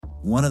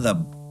one of the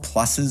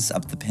pluses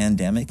of the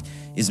pandemic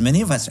is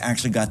many of us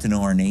actually got to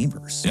know our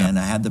neighbors. Yeah. And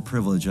I had the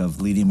privilege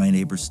of leading my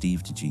neighbor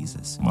Steve to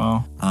Jesus.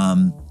 Wow.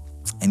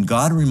 And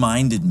God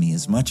reminded me,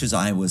 as much as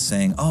I was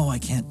saying, I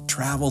can't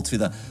travel to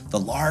the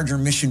larger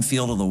mission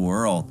field of the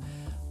world.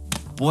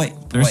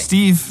 There's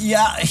Steve.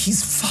 Yeah,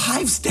 he's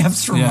 5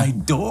 steps from my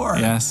door.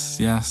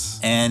 Yes.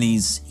 And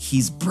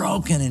he's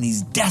broken and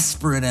he's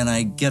desperate, and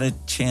I get a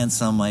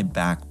chance on my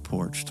back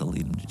porch to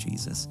lead him to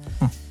Jesus.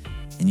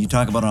 And you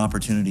talk about an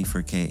opportunity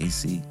for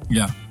KAC.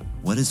 Yeah.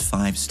 What is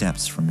 5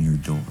 steps from your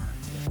door?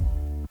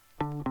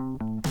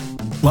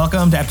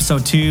 Welcome to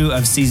episode 2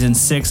 of season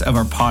 6 of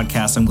our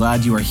podcast. I'm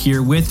glad you are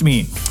here with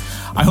me.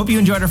 I hope you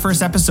enjoyed our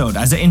first episode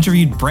as I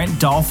interviewed Brent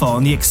Dolfo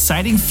on the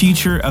exciting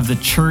future of the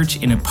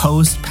church in a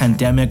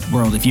post-pandemic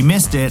world. If you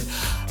missed it,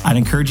 I'd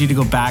encourage you to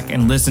go back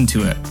and listen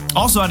to it.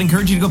 Also, I'd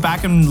encourage you to go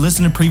back and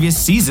listen to previous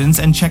seasons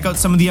and check out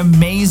some of the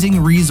amazing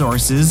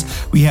resources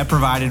we have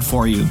provided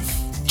for you.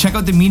 Check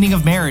out The Meaning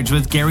of Marriage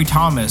with Gary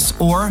Thomas,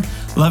 or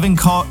Loving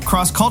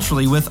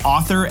Cross-Culturally with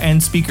author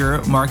and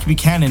speaker Mark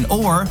Buchanan,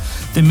 or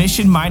The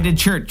Mission-Minded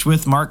Church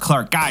with Mark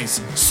Clark. Guys,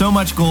 so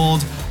much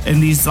gold in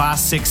these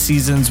last 6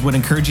 seasons. Would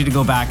encourage you to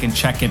go back and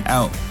check it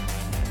out.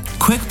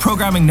 Quick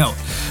programming note.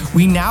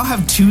 We now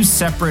have 2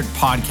 separate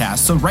podcasts.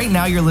 So right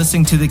now you're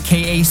listening to the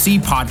KAC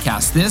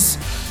podcast. This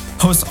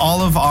hosts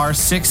all of our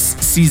 6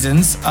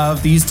 seasons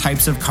of these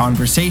types of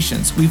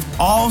conversations. We've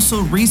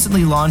also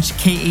recently launched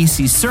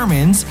KAC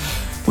Sermons,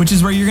 which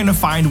is where you're going to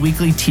find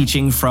weekly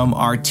teaching from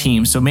our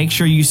team. So make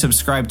sure you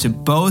subscribe to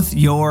both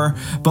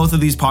of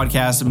these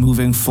podcasts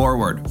moving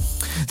forward.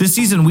 This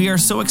season, we are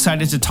so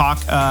excited to talk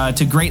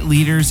to great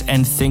leaders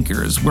and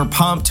thinkers. We're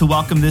pumped to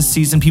welcome this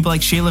season people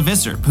like Shayla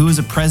Visser, who is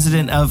a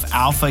president of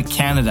Alpha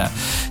Canada,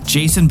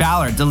 Jason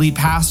Ballard, the lead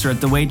pastor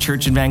at the Way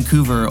Church in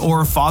Vancouver,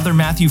 or Father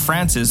Matthew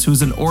Francis,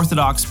 who's an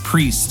Orthodox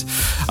priest.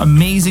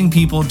 Amazing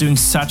people doing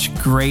such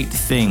great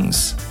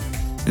things.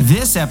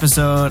 This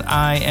episode,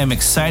 I am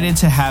excited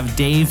to have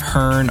Dave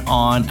Hearn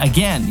on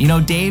again. You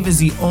know, Dave is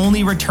the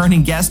only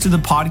returning guest to the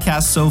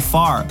podcast so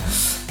far.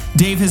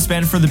 Dave has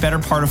spent for the better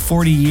part of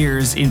 40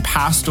 years in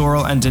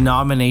pastoral and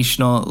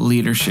denominational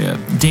leadership.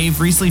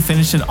 Dave recently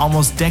finished an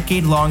almost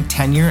decade-long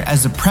tenure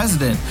as the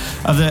president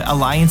of the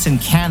Alliance in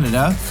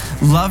Canada,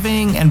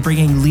 loving and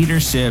bringing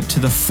leadership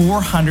to the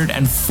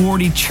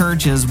 440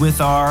 churches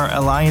with our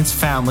Alliance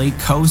family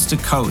coast to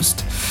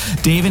coast.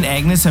 Dave and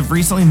Agnes have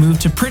recently moved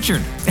to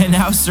Pritchard and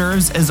now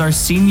serves as our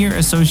senior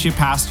associate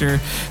pastor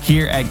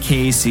here at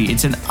KAC.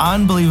 It's an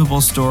unbelievable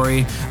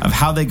story of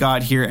how they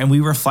got here, and we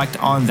reflect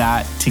on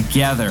that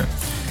together.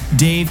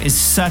 Dave is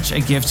such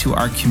a gift to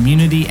our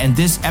community, and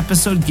this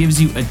episode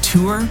gives you a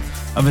tour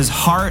of his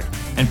heart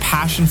and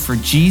passion for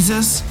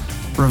Jesus,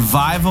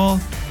 revival,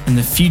 and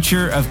the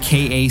future of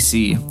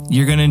KAC.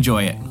 You're going to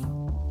enjoy it.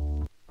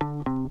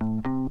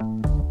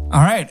 All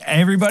right,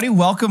 everybody,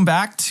 welcome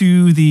back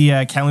to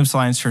the Kamloops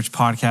Alliance Church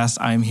podcast.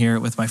 I'm here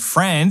with my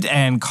friend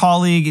and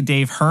colleague,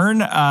 Dave Hearn.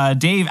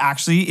 Dave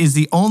actually is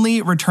the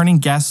only returning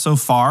guest so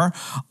far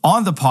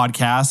on the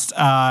podcast.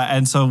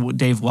 And so,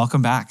 Dave,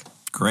 welcome back.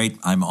 Great.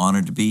 I'm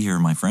honored to be here,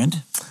 my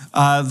friend.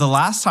 The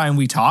last time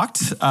we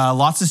talked,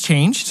 lots has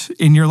changed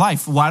in your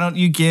life. Why don't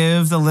you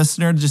give the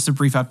listener just a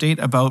brief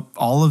update about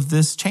all of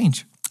this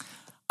change?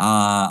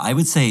 I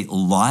would say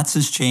lots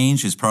has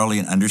changed is probably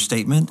an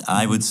understatement.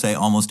 I would say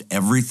almost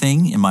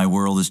everything in my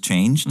world has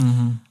changed.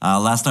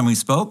 Last time we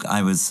spoke,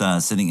 I was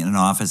sitting in an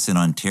office in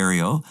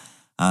Ontario,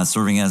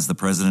 serving as the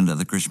president of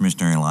the Christian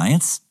Missionary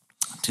Alliance.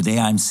 Today,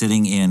 I'm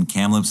sitting in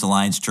Kamloops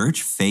Alliance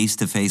Church,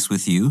 face-to-face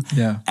with you,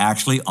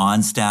 actually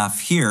on staff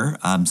here,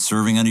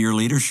 serving under your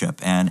leadership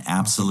and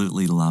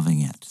absolutely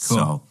loving it.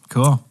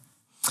 Cool.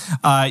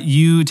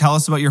 You tell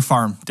us about your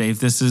farm, Dave.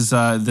 This is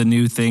the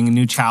new thing,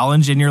 new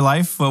challenge in your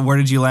life. Where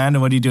did you land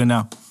and what are you doing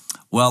now?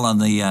 Well, on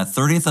the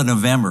 30th of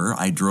November,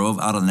 I drove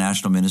out of the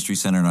National Ministry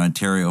Center in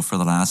Ontario for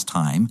the last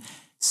time.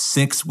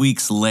 6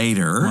 weeks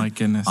later, my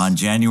goodness, on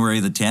January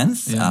the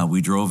 10th,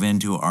 we drove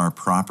into our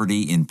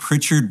property in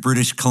Pritchard,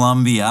 British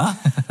Columbia,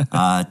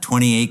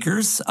 20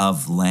 acres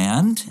of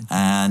land,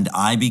 and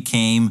I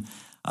became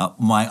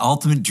my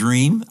ultimate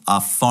dream, a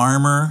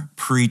farmer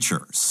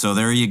preacher. So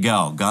there you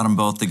go. Got them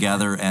both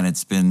together, and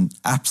it's been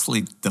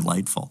absolutely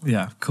delightful.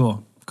 Yeah,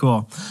 cool.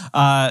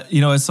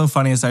 It's so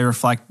funny as I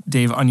reflect,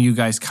 Dave, on you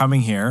guys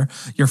coming here.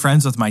 You're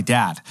friends with my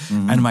dad,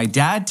 and my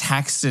dad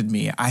texted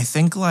me, I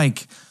think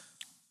like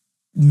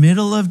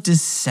middle of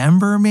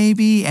December,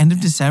 maybe end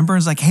of December.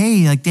 It's like,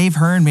 hey, like Dave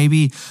Hearn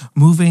maybe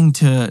moving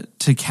to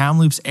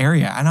Kamloops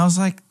area. And I was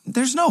like,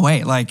 there's no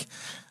way. Like,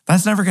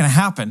 that's never going to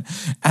happen.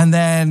 And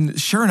then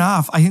sure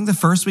enough, I think the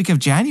first week of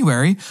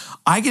January,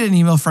 I get an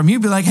email from you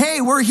be like, hey,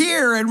 we're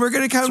here and we're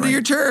going to come to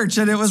your church.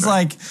 And it was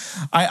like,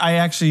 I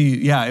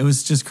actually, it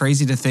was just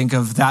crazy to think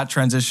of that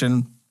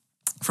transition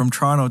from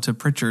Toronto to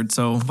Pritchard.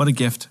 So what a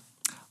gift.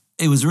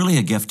 It was really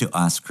a gift to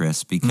us,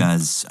 Chris,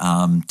 because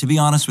to be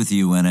honest with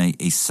you, when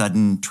a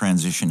sudden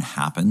transition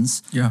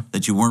happens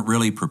that you weren't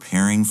really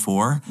preparing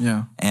for,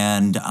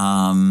 and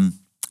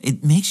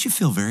it makes you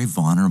feel very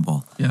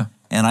vulnerable. Yeah.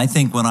 And I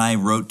think when I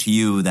wrote to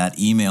you that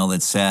email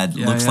that said,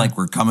 looks like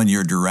we're coming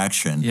your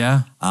direction.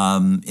 Yeah.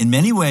 In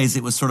many ways,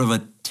 it was sort of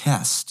a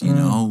test, you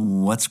know,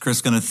 what's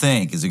Chris going to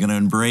think? Is he going to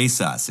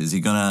embrace us? Is he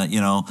going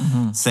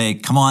to, say,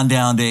 come on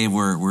down, Dave,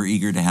 we're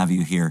eager to have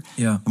you here.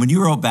 Yeah. And when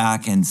you wrote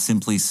back and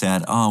simply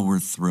said, oh, we're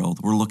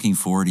thrilled, we're looking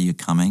forward to you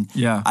coming.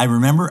 Yeah. I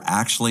remember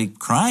actually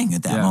crying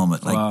at that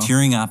moment, like Wow.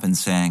 tearing up and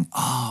saying,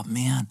 oh,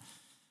 man,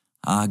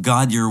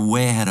 God, you're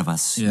way ahead of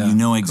us. Yeah. You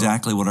know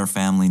exactly what our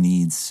family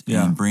needs.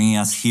 Yeah. And bringing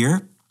us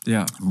here,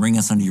 Yeah. bring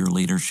us under your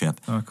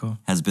leadership Oh, cool.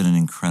 has been an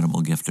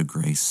incredible gift of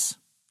grace.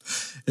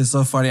 It's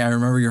so funny. I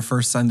remember your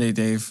first Sunday,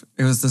 Dave.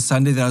 It was the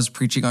Sunday that I was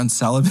preaching on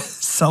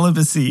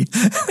celibacy.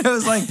 It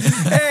was like,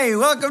 hey,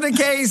 welcome to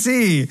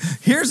KC.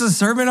 Here's a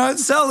sermon on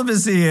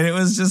celibacy. And it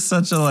was just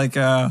such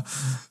a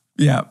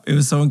it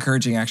was so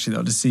encouraging actually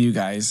though to see you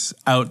guys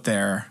out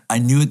there. I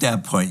knew at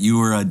that point you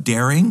were a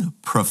daring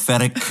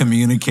prophetic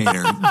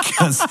communicator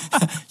because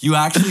you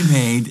actually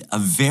made a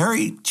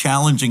very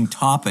challenging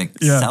topic,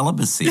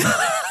 celibacy,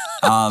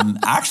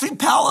 actually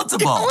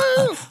palatable.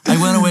 I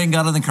went away and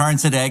got in the car and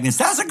said to Agnes,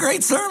 that's a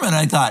great sermon.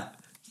 I thought,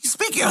 you're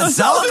speaking on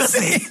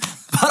celibacy.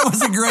 But it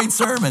was a great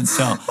sermon.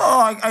 So,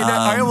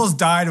 I almost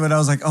died when I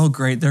was like, oh,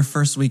 great. Their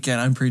first weekend,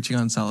 I'm preaching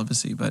on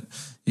celibacy, but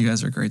you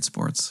guys are great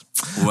sports.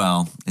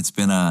 Well, it's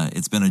been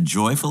a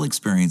joyful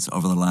experience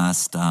over the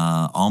last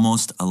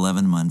almost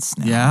 11 months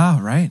now.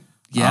 Yeah, right.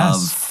 Yes.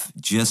 Of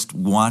just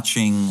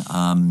watching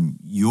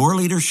your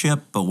leadership,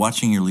 but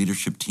watching your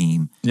leadership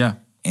team. Yeah.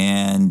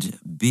 And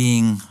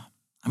being,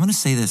 I'm going to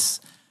say this,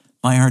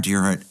 my heart to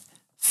your heart,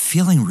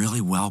 feeling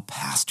really well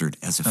pastored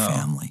as a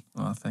family.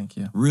 Oh, thank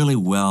you. Really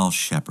well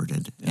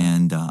shepherded. Yeah.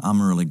 And I'm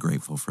really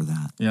grateful for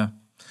that. Yeah.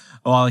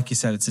 Well, like you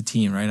said, it's a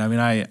team, right? I mean,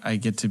 I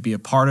get to be a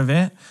part of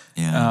it.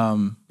 Yeah.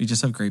 We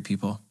just have great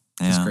people.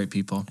 Yeah. Just great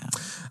people.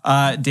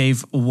 Yeah.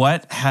 Dave,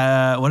 what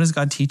is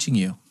God teaching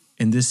you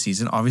in this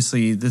season?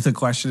 Obviously, the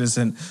question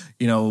isn't,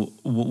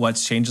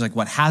 what's changed, like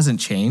what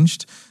hasn't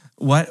changed.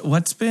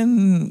 What's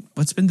been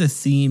the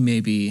theme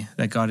maybe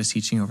that God is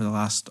teaching over the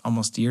last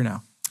almost year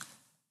now?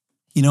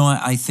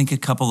 I think a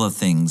couple of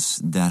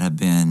things that have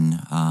been,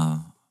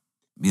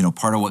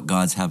 part of what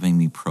God's having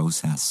me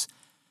process.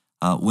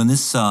 When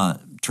this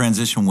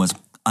transition was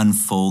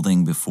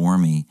unfolding before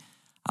me,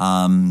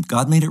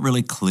 God made it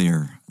really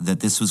clear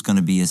that this was going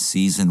to be a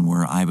season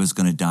where I was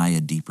going to die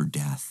a deeper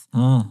death.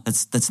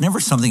 That's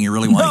never something you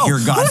really want to hear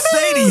God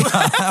say to you.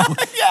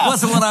 It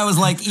wasn't what I was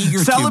eager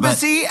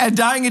Celibacy and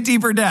dying a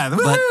deeper death.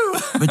 But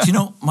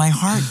my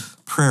heart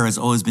prayer has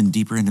always been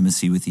deeper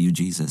intimacy with you,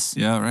 Jesus.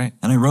 Yeah, right.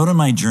 And I wrote in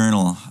my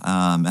journal,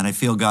 and I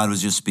feel God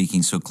was just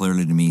speaking so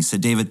clearly to me. He said,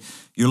 David,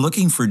 you're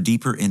looking for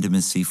deeper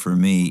intimacy for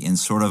me in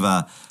sort of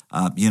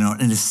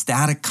an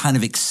ecstatic kind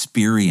of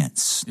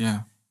experience.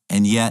 Yeah.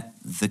 And yet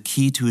the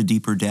key to a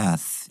deeper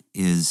death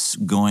is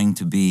going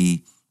to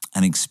be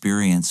an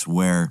experience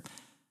where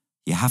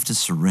you have to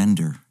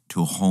surrender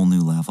to a whole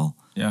new level.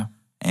 Yeah.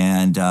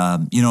 And,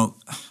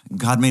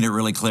 God made it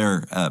really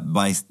clear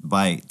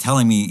by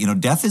telling me,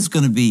 death is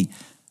going to be,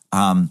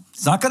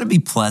 it's not going to be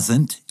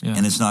pleasant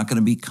and it's not going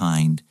to be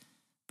kind.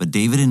 But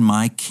David, in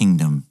my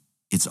kingdom,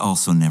 it's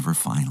also never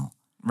final.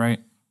 Right.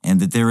 And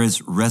that there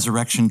is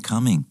resurrection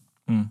coming.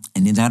 And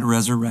in that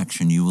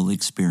resurrection, you will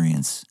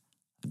experience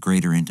a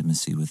greater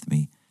intimacy with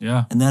me.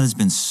 Yeah. And that has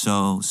been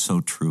so,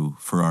 so true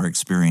for our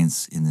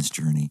experience in this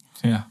journey.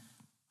 Yeah.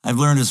 I've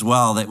learned as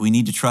well that we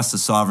need to trust the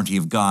sovereignty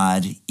of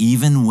God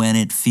even when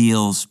it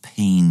feels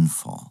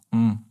painful.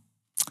 And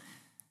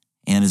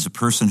as a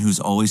person who's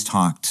always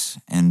talked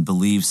and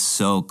believes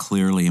so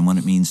clearly in what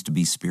it means to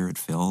be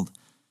Spirit-filled,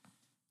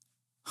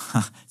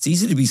 it's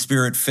easy to be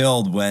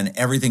Spirit-filled when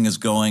everything is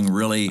going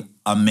really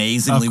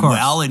amazingly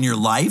well in your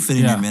life and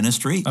in your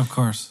ministry. Of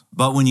course.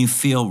 But when you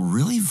feel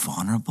really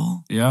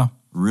vulnerable,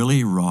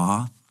 really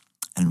raw,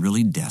 and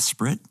really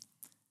desperate,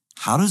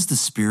 how does the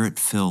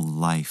Spirit-filled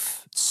life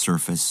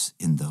surface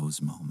in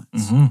those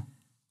moments?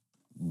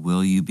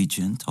 Will you be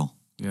gentle?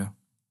 Yeah.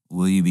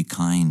 Will you be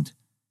kind?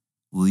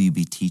 Will you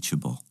be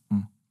teachable?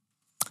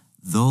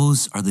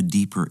 Those are the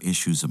deeper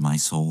issues of my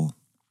soul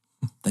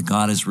that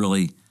God is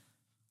really,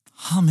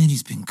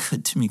 He's been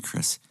good to me,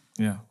 Chris.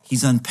 Yeah.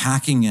 He's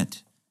unpacking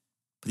it,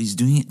 but he's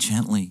doing it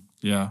gently.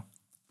 Yeah.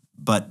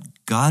 But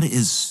God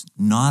is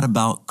not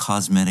about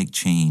cosmetic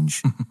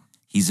change.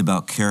 He's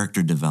about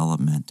character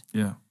development.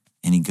 Yeah.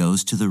 And he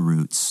goes to the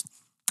roots.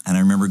 And I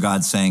remember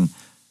God saying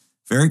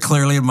very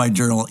clearly in my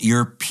journal,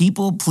 your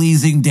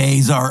people-pleasing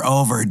days are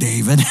over,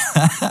 David.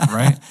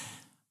 Right.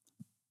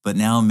 But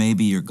now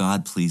maybe your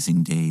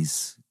God-pleasing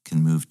days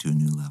can move to a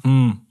new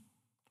level.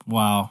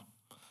 Wow.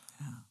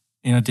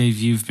 Yeah. Dave,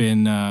 you've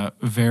been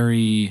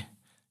very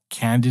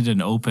candid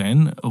and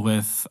open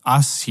with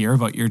us here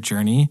about your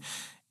journey.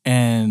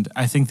 And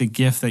I think the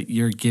gift that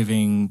you're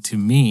giving to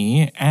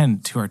me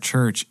and to our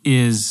church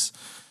is,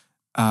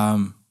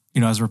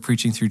 as we're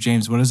preaching through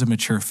James, what does a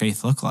mature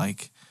faith look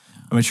like?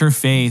 A mature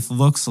faith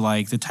looks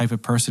like the type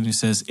of person who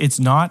says, it's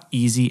not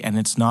easy and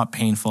it's not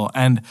painful,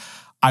 and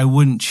I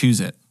wouldn't choose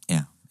it.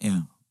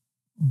 Yeah.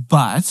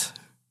 But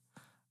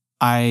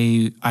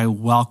I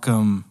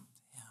welcome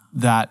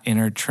that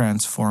inner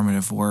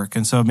transformative work.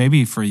 And so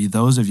maybe for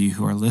those of you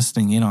who are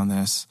listening in on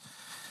this,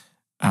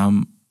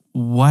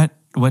 what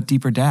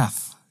deeper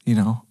death,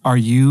 are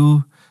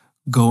you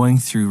going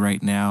through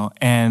right now?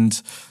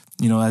 And,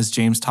 as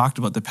James talked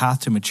about, the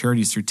path to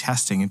maturity is through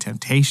testing and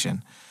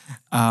temptation.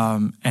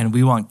 And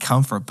we want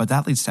comfort, but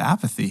that leads to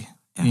apathy.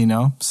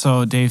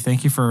 So Dave,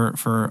 thank you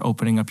for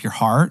opening up your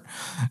heart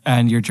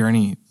and your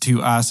journey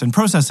to us and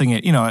processing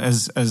it,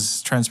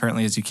 as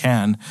transparently as you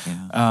can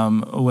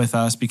with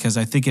us, because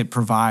I think it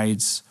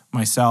provides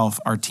myself,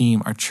 our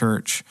team, our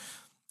church,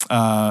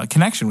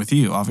 connection with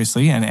you,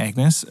 obviously, and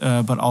Agnes,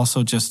 but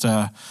also just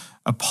a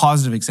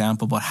positive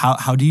example about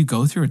how do you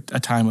go through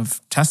a time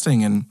of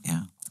testing and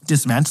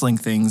dismantling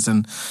things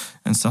and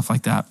stuff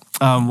like that.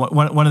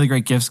 One of the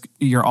great gifts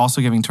you're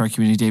also giving to our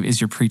community, Dave, is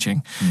your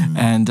preaching.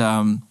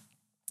 And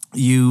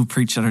you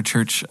preached at our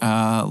church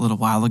a little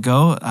while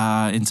ago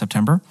in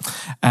September,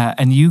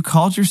 and you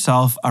called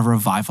yourself a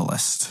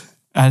revivalist.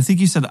 I think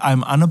you said,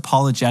 I'm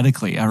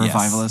unapologetically a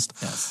revivalist.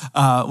 Yes.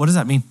 What does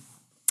that mean?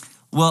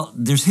 Well,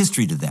 there's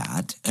history to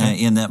that,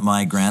 in that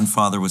my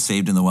grandfather was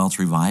saved in the Welsh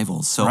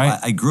revival. So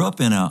I grew up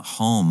in a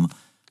home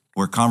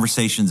where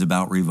conversations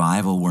about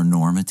revival were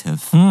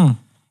normative.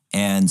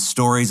 And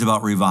stories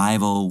about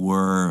revival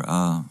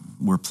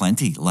were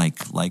plenty,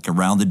 like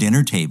around the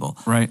dinner table.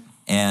 Right.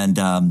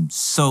 And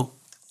so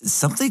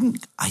something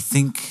I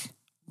think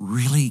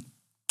really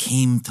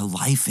came to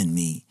life in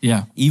me,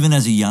 even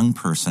as a young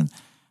person.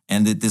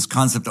 And that this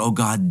concept, oh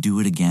God, do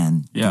it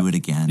again, do it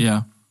again.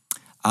 Yeah.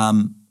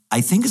 I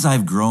think as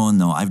I've grown,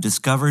 though, I've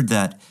discovered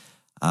that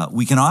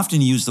we can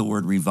often use the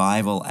word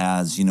revival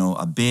as,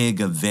 a big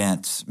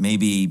event,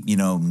 maybe,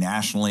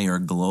 nationally or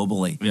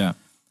globally. Yeah.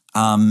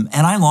 And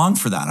I long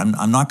for that.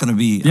 I'm not going to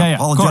be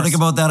apologetic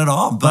about that at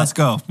all. But, let's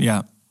go.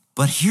 Yeah.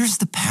 But here's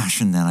the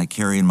passion that I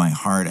carry in my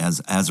heart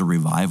as a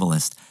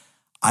revivalist.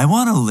 I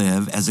want to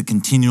live as a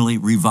continually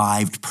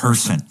revived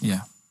person.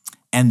 Yeah.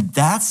 And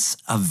that's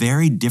a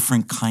very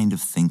different kind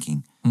of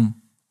thinking,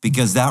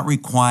 because that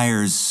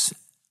requires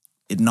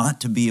it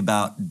not to be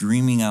about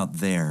dreaming out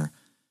there,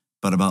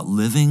 but about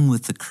living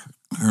with the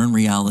current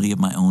reality of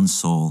my own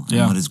soul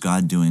and what is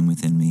God doing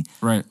within me.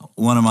 Right.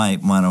 One of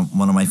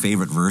my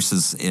favorite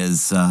verses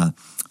is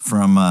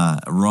from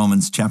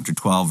Romans chapter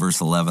 12,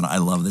 verse 11. I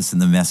love this in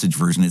the Message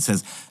version. It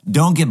says,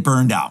 "Don't get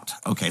burned out."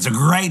 Okay, it's a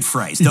great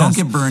phrase. Don't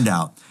get burned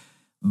out,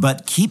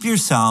 but keep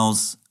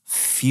yourselves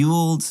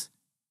fueled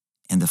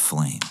and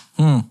aflame.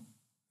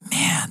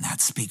 Man,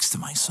 that speaks to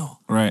my soul.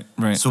 Right.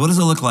 So what does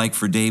it look like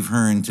for Dave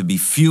Hearn to be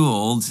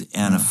fueled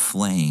and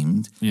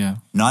aflamed? Yeah.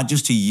 Not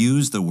just to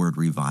use the word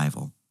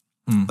revival,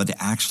 but to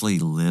actually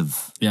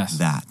live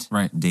that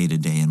day to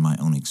day in my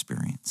own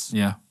experience.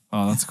 Yeah.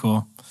 Oh, that's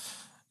cool.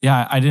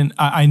 Yeah,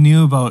 I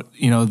knew about,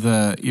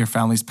 your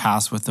family's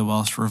past with the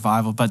Welsh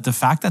revival, but the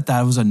fact that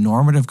was a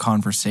normative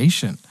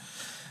conversation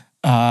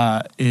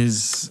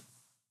is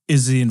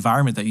the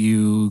environment that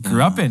you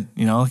grew up in,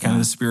 kind of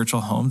the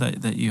spiritual home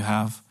that you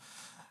have.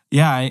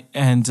 Yeah,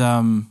 and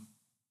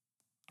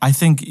I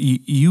think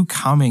you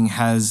coming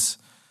has,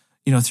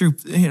 through,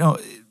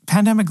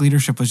 pandemic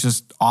leadership was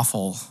just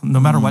awful, no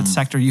matter what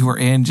sector you were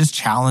in, just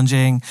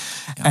challenging.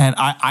 Yeah. And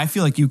I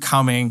feel like you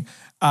coming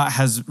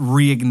has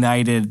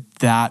reignited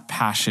that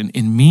passion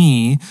in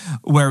me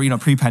where,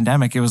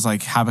 pre-pandemic, it was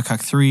like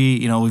Habakkuk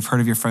 3, we've heard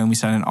of your frame, we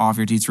stand in awe of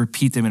your deeds,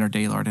 repeat them in our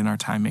day, Lord, in our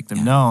time, make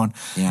them known.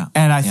 Yeah.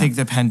 And I think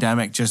the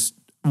pandemic just,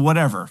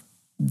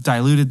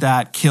 diluted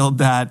that, killed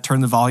that,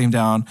 turned the volume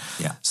down.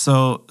 Yeah.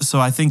 So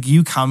I think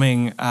you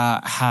coming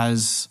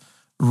has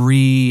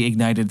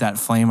reignited that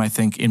flame, I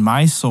think, in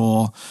my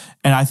soul,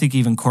 and I think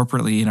even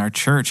corporately in our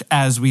church,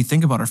 as we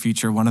think about our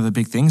future, one of the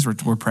big things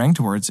we're praying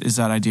towards is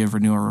that idea of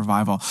renewal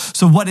revival.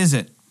 So what is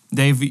it?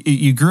 Dave,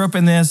 you grew up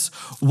in this.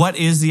 What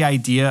is the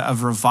idea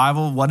of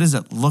revival? What does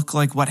it look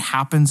like? What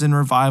happens in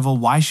revival?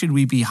 Why should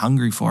we be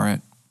hungry for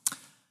it?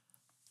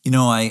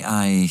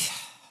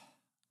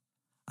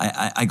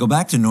 I go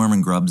back to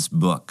Norman Grubb's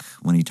book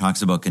when he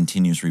talks about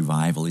continuous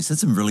revival. He said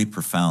some really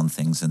profound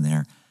things in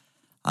there.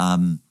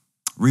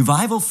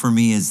 Revival for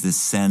me is this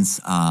sense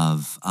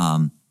of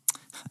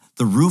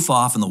the roof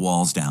off and the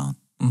walls down.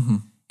 Mm-hmm.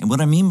 And what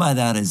I mean by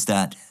that is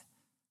that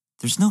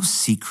there's no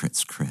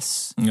secrets,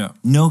 Chris. Yeah.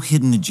 No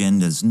hidden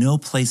agendas, no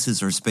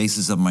places or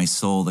spaces of my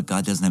soul that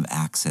God doesn't have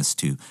access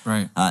to.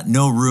 Right.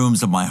 No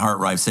rooms of my heart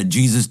where I've said,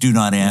 Jesus, do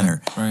not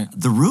enter. Yeah, right.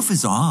 The roof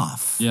is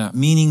off,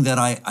 meaning that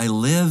I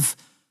live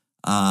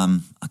a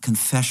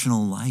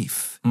confessional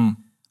life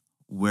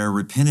where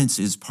repentance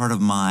is part of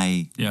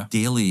my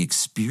daily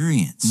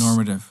experience.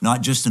 Normative.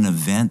 Not just an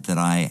event that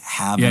I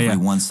have every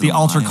once in a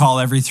while. The altar call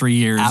every 3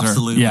 years.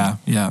 Absolutely.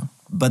 Yeah.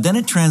 But then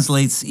it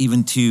translates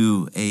even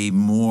to a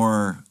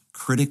more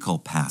critical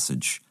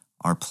passage,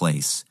 our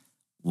place,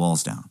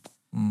 walls down.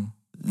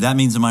 That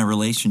means in my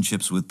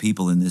relationships with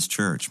people in this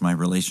church, my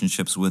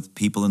relationships with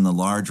people in the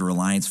larger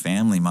Alliance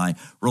family, my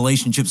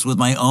relationships with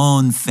my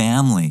own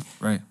family,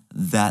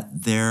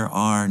 that there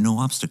are no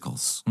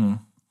obstacles.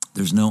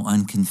 There's no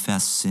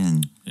unconfessed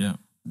sin. Yeah.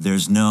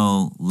 There's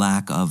no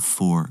lack of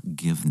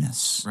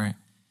forgiveness. Right.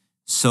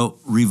 So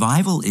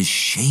revival is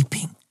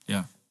shaping.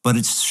 Yeah. But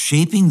it's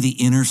shaping the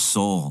inner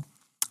soul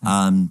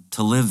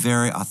to live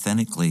very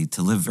authentically,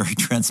 to live very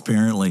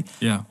transparently.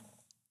 Yeah.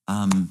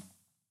 To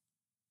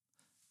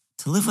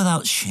live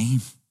without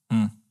shame.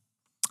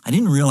 I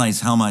didn't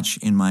realize how much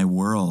in my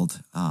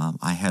world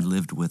I had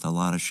lived with a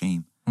lot of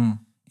shame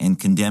and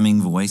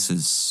condemning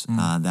voices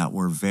that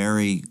were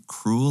very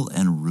cruel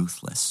and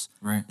ruthless.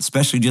 Right.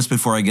 Especially just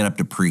before I get up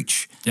to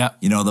preach. Yeah.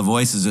 You know, the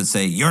voices that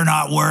say, "You're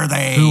not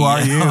worthy." Who are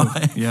you? know?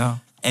 Yeah.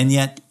 And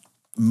yet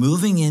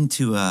moving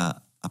into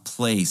a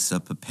place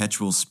of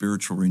perpetual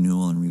spiritual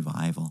renewal and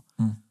revival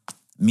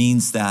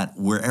means that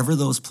wherever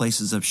those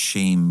places of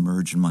shame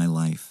merge in my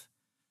life,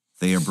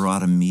 they are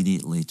brought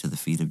immediately to the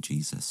feet of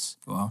Jesus.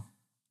 Wow.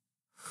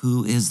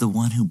 Who is the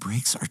one who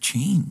breaks our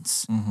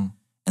chains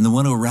and the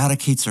one who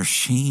eradicates our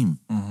shame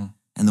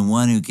and the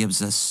one who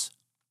gives us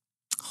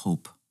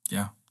hope.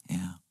 Yeah.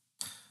 Yeah.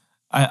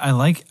 I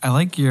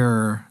like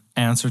your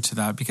answer to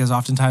that, because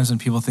oftentimes when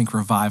people think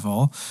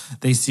revival,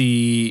 they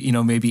see, you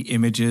know, maybe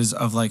images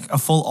of like a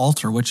full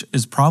altar, which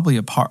is probably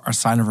a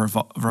sign of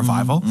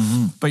revival,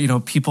 but, you know,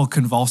 people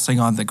convulsing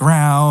on the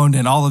ground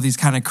and all of these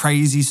kind of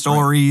crazy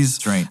stories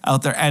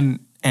out there.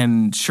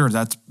 And sure,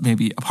 that's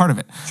maybe a part of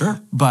it.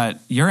 Sure. But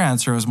your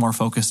answer was more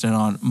focused in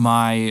on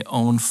my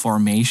own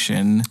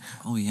formation.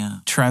 Oh, yeah.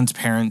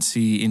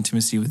 Transparency,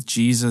 intimacy with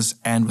Jesus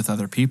and with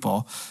other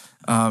people.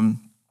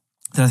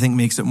 That I think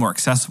makes it more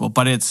accessible.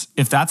 But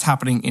if that's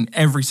happening in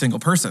every single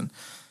person,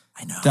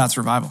 I know that's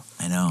revival.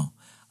 I know.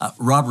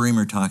 Rob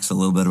Reimer talks a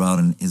little bit about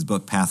in his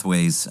book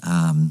Pathways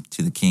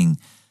to the King,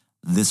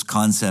 this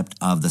concept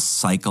of the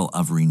cycle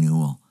of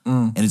renewal.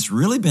 And it's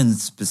really been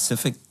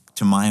specific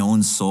to my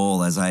own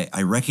soul as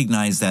I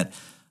recognize that,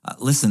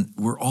 listen,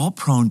 we're all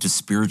prone to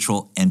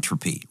spiritual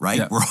entropy,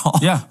 right?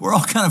 Yeah. We're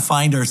all kind of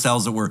find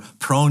ourselves that we're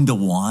prone to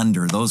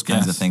wander, those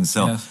kinds of things.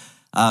 So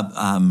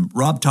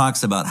Rob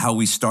talks about how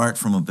we start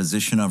from a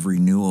position of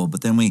renewal,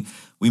 but then we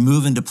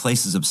move into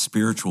places of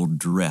spiritual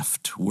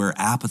drift where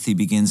apathy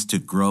begins to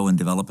grow and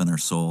develop in our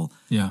soul.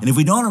 Yeah. And if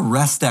we don't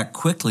arrest that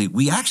quickly,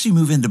 we actually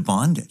move into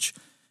bondage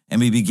and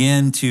we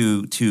begin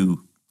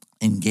to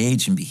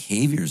engage in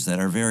behaviors that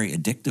are very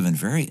addictive and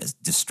very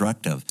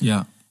destructive.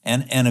 Yeah.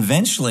 And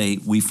eventually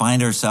we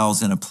find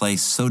ourselves in a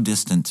place so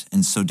distant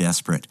and so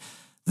desperate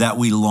that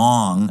we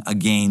long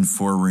again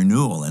for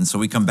renewal. And so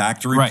we come back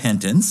to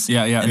repentance.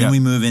 And then we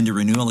move into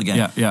renewal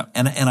again.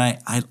 And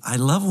I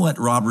love what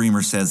Rob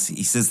Reimer says.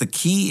 He says the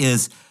key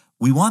is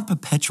we want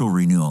perpetual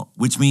renewal,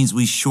 which means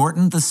we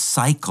shorten the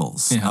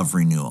cycles of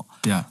renewal.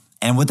 Yeah.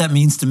 And what that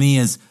means to me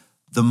is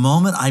the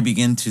moment I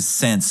begin to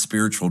sense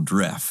spiritual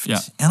drift,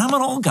 and I'm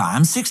an old guy,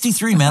 I'm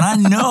 63, man, I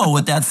know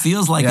what that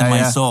feels like in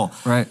my soul.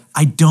 Right.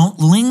 I don't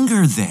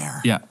linger there.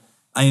 Yeah.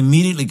 I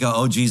immediately go,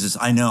 oh, Jesus,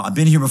 I know. I've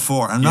been here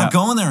before. I'm not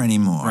going there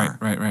anymore.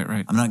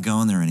 Right. I'm not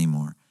going there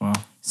anymore. Wow.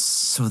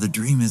 So the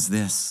dream is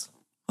this.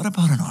 What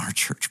about in our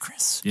church,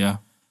 Chris? Yeah.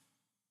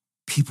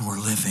 People were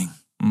living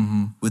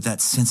with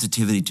that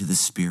sensitivity to the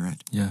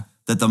Spirit. Yeah.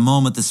 That the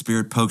moment the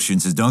Spirit pokes you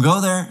and says, don't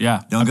go there.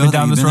 Yeah. Don't I've go been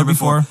there. down You've this been road there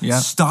before. Yeah.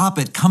 Stop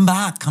it. Come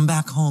back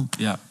home.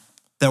 Yeah.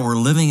 That we're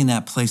living in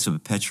that place of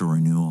perpetual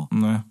renewal.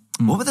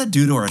 What would that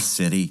do to our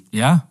city?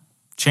 Yeah.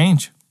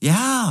 Change.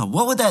 Yeah.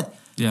 What would that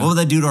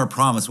do to our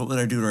promise? What would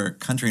that do to our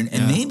country?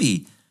 And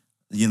maybe,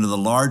 the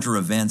larger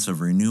events of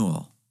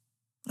renewal,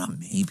 not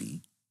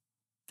maybe,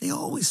 they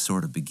always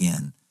sort of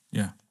begin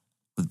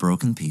with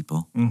broken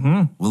people,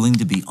 willing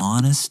to be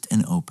honest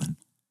and open,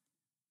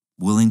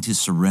 willing to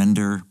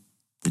surrender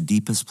the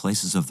deepest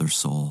places of their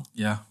soul.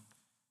 Yeah.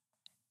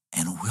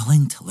 And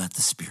willing to let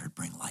the Spirit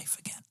bring life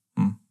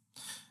again.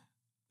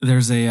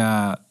 There's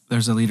a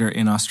leader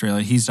in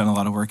Australia. He's done a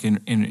lot of work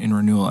in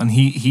renewal, and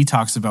he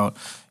talks about,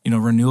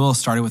 renewal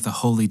started with a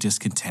holy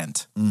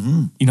discontent.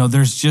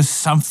 There's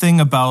just something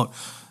about,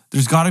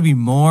 there's got to be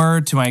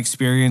more to my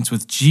experience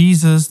with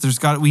Jesus.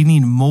 We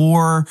need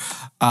more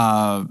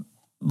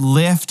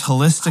lift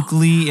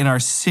holistically in our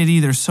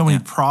city. There's so many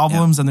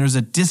problems, and there's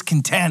a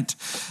discontent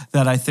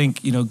that I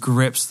think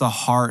grips the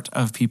heart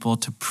of people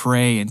to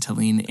pray and to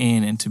lean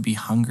in and to be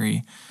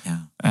hungry.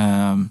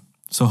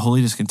 So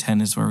holy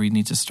discontent is where we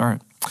need to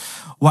start.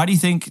 Why do you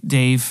think,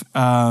 Dave,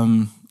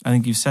 I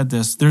think you've said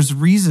this, there's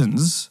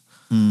reasons.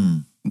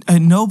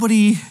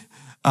 Nobody,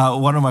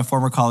 one of my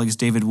former colleagues,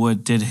 David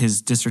Wood, did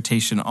his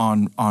dissertation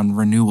on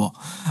renewal.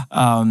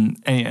 And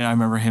I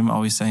remember him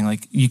always saying,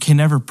 like, you can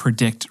never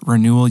predict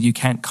renewal. You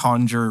can't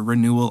conjure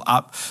renewal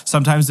up.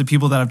 Sometimes the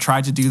people that have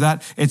tried to do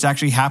that, it's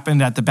actually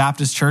happened at the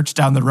Baptist church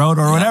down the road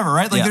or whatever,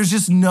 right? Like there's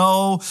just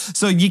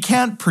so you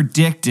can't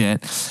predict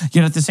it.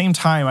 Yet at the same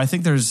time, I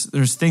think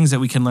there's things that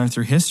we can learn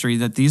through history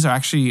that these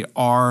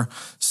are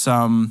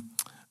some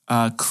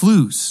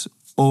clues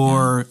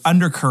or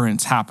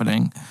undercurrents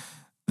happening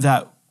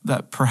that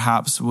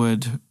perhaps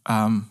would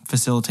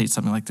facilitate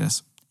something like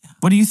this.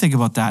 What do you think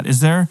about that?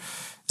 Is there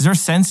a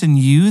sense in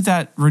you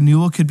that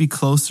renewal could be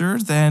closer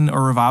than,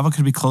 or revival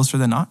could be closer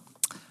than not?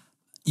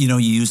 You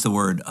use the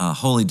word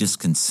holy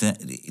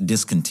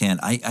discontent.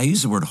 I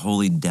use the word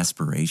holy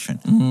desperation.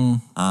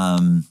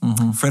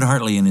 Fred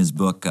Hartley, in his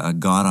book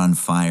God on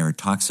Fire,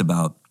 talks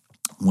about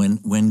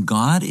when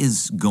God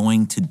is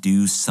going to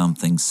do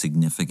something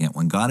significant,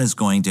 when God is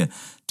going to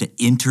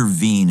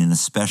intervene in a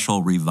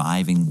special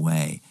reviving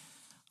way,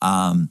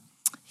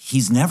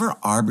 he's never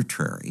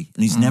arbitrary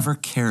and he's never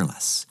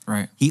careless.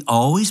 Right. He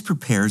always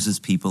prepares his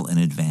people in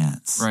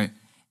advance. Right.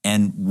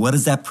 And what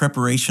does that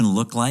preparation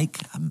look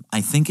like?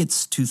 I think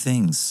it's two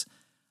things.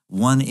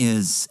 One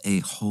is a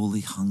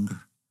holy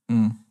hunger.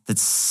 That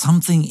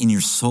something in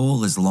your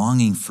soul is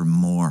longing for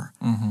more.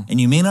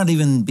 And you may not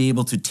even be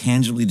able to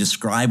tangibly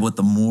describe what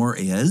the more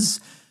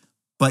is,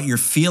 but you're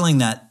feeling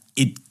that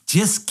it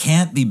just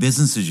can't be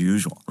business as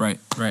usual. Right.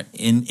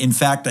 In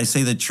fact, I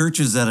say that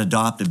churches that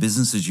adopt a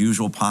business as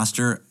usual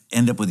posture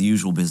end up with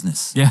usual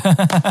business. Yeah.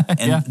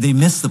 And they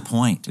miss the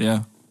point.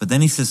 Yeah. But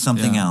then he says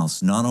something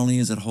else. Not only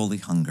is it holy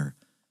hunger,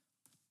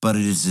 but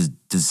it is a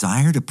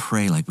desire to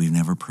pray like we've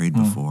never prayed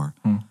before.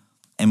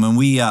 And when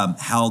we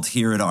held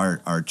here at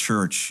our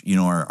church,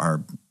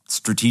 our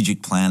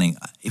strategic planning,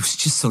 it was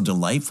just so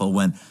delightful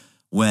when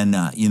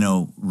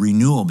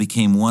renewal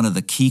became one of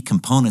the key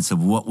components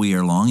of what we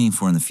are longing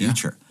for in the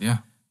future. Yeah.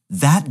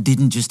 That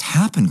didn't just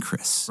happen,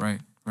 Chris.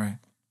 Right.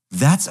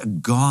 That's a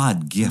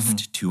God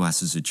gift to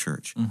us as a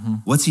church.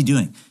 What's he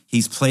doing?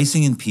 He's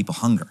placing in people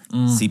hunger.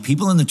 See,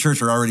 people in the church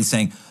are already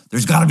saying,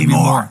 there's got to be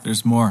more.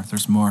 There's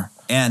more.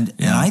 And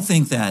I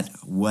think that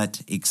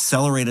what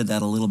accelerated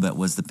that a little bit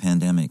was the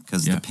pandemic,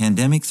 because the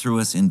pandemic threw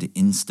us into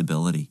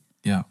instability.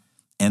 Yeah.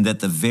 And that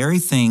the very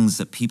things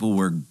that people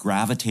were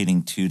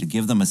gravitating to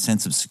give them a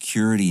sense of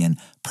security and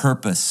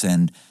purpose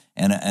and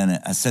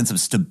a sense of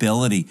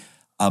stability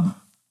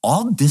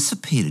all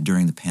dissipated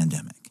during the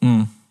pandemic.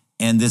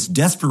 And this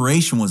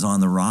desperation was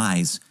on the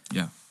rise.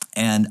 Yeah.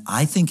 And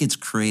I think it's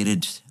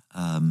created,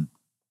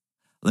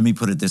 let me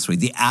put it this way,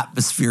 the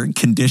atmospheric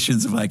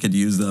conditions, if I could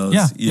use those,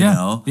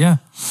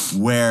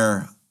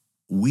 where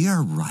we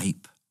are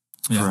ripe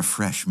for a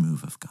fresh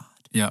move of God.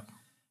 Yeah.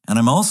 And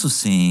I'm also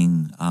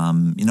seeing,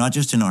 not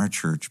just in our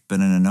church, but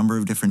in a number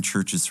of different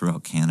churches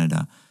throughout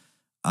Canada,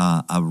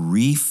 a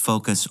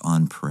refocus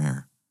on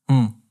prayer.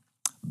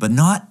 But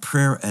not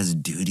prayer as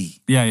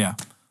duty. Yeah.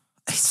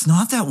 It's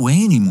not that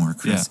way anymore,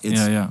 Chris.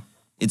 Yeah.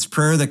 It's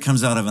prayer that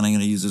comes out of, and I'm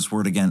going to use this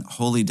word again,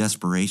 holy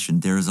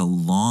desperation. There is a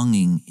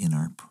longing in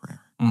our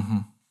prayer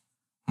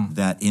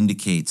that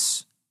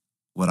indicates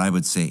what I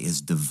would say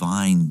is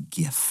divine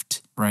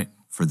gift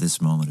for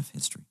this moment of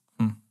history.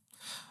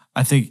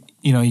 I think,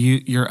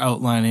 you're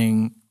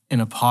outlining in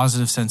a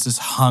positive sense this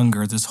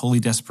hunger, this holy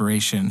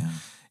desperation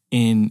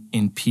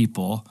in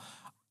people.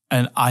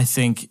 And I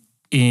think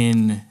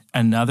in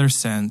another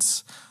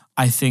sense,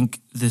 I think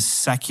this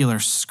secular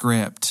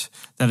script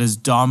that has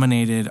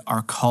dominated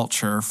our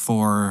culture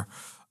for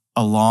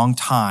a long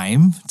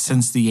time,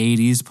 since the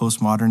 80s,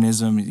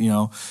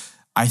 postmodernism,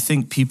 I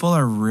think people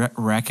are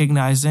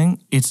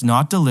recognizing it's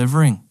not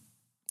delivering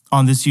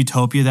on this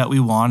utopia that we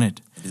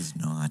wanted. It is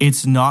not.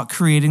 It's not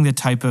creating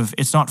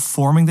it's not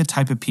forming the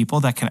type of people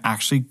that can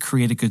actually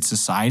create a good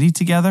society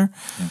together.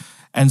 Yeah.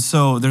 And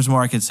so there's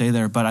more I could say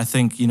there, but I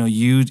think,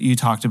 you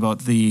talked about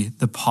the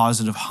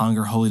positive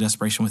hunger, holy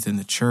desperation within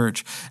the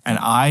church. And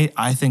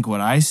I think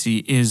what I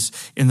see is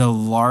in the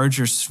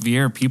larger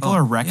sphere, people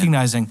are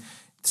recognizing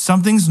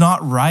something's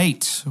not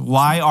right.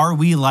 Why are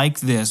we like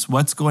this?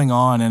 What's going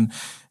on? And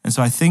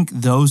so I think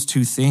those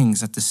two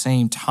things at the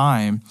same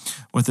time,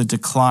 with a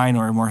decline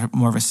or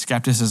more of a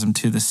skepticism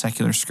to the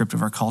secular script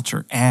of our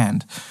culture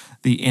and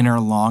the inner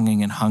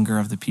longing and hunger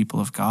of the people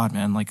of God,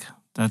 man,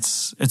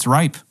 it's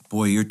ripe.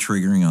 Boy, you're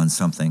triggering on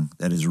something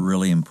that is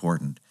really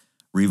important.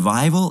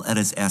 Revival at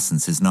its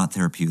essence is not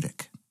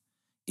therapeutic.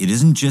 It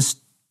isn't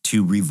just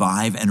to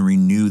revive and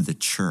renew the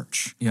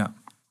church. Yeah.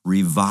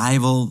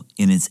 Revival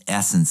in its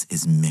essence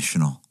is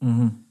missional.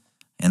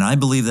 And I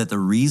believe that the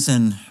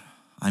reason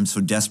I'm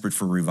so desperate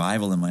for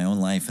revival in my own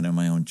life and in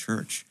my own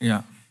church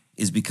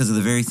is because of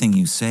the very thing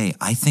you say.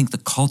 I think the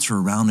culture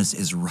around us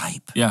is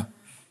ripe. Yeah.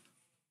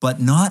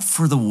 But not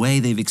for the way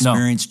they've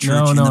experienced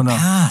church in the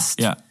past.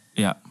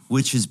 Yeah.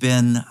 Which has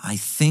been, I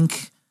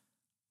think,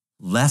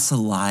 less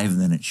alive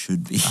than it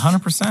should be.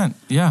 100%.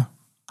 Yeah.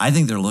 I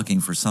think they're looking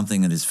for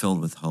something that is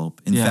filled with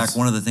hope. In fact,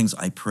 one of the things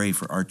I pray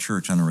for our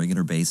church on a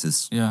regular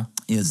basis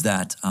is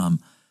that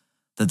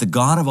that the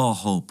God of all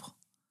hope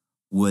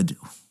would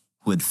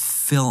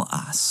fill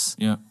us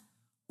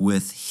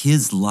with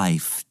his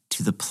life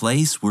to the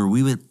place where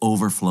we would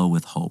overflow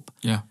with hope.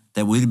 Yeah.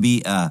 That would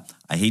be, I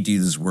hate to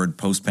use this word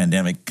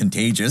post-pandemic,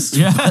 contagious.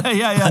 Yeah.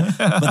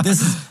 But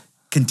this is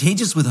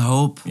contagious with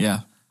hope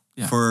Yeah.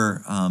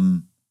 for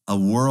a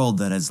world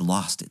that has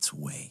lost its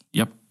way.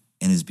 Yep.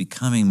 And is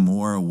becoming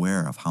more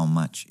aware of how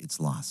much it's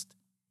lost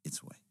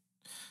its way.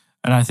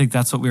 And I think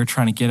that's what we were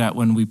trying to get at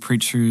when we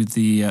preach through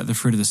the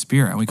fruit of the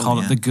Spirit. And we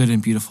called it the good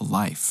and beautiful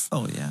life.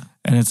 Oh, yeah.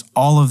 And it's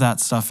all of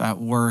that stuff at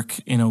work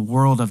in a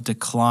world of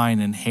decline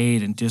and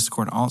hate and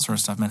discord and all that sort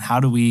of stuff. Man, how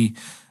do we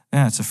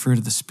Yeah, it's a fruit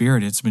of the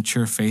Spirit. It's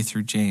mature faith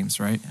through James,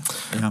 right?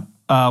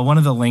 Yeah. One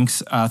of the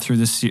links through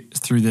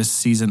this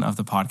season of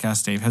the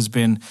podcast, Dave, has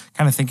been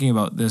kind of thinking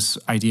about this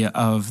idea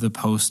of the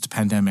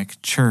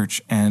post-pandemic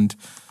church and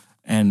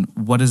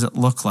what does it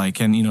look like,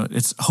 and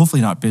it's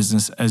hopefully not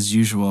business as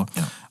usual.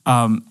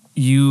 Yeah.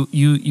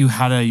 You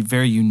had a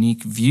very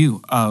unique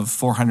view of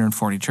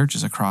 440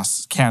 churches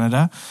across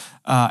Canada,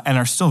 and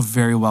are still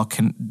very well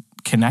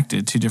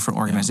connected to different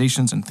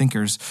organizations and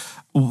thinkers.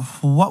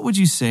 What would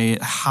you say?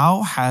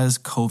 How has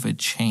COVID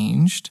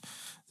changed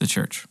the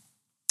church?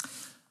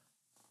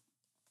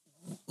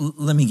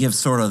 Let me give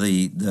sort of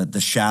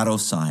the shadow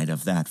side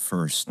of that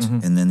first,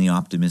 and then the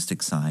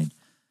optimistic side.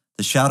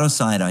 The shadow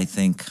side, I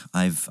think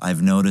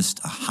I've noticed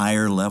a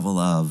higher level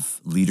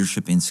of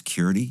leadership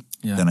insecurity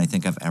than I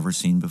think I've ever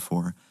seen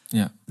before.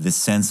 Yeah. This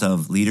sense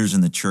of leaders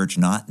in the church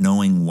not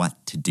knowing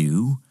what to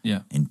do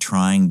and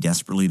trying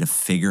desperately to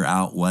figure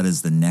out what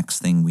is the next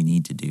thing we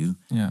need to do.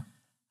 Yeah.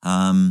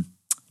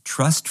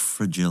 Trust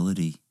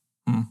fragility.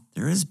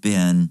 There has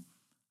been,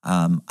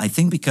 I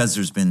think because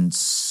there's been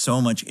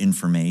so much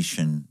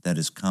information that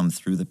has come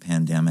through the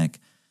pandemic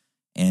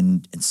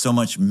and so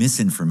much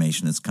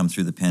misinformation that's come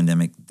through the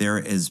pandemic, there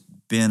has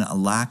been a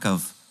lack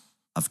of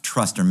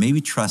trust, or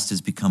maybe trust has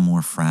become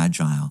more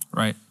fragile.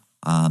 Right.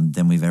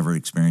 Than we've ever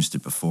experienced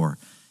it before.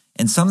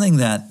 And something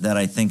that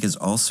I think is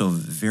also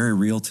very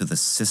real to the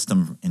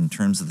system in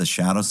terms of the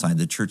shadow side,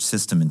 the church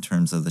system in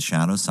terms of the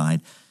shadow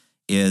side,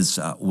 is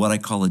what I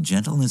call a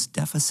gentleness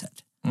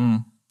deficit.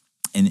 And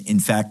in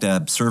fact,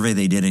 a survey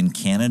they did in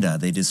Canada,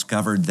 they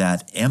discovered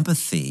that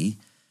empathy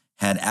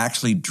had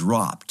actually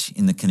dropped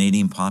in the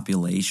Canadian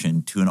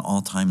population to an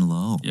all-time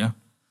low. Yeah.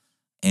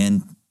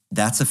 And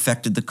that's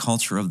affected the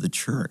culture of the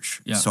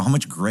church. Yeah. So how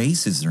much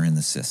grace is there in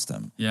the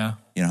system? Yeah.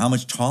 How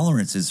much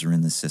tolerance is there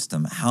in the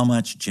system? How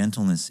much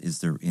gentleness is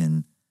there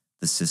in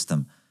the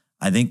system?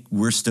 I think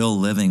we're still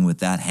living with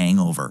that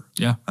hangover,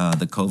 the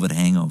COVID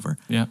hangover.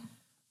 Yeah.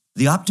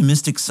 The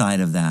optimistic side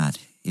of that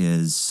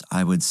is,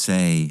 I would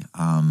say,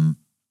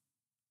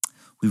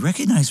 we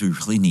recognize we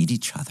really need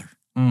each other.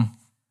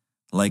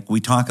 Like, we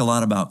talk a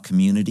lot about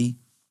community.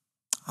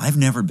 I've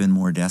never been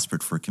more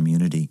desperate for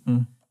community.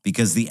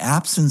 Because the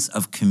absence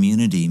of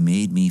community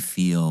made me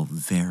feel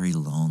very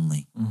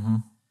lonely.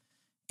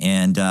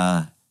 And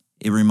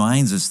it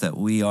reminds us that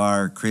we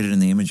are created in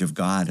the image of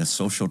God, a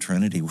social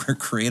trinity. We're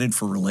created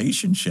for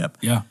relationship.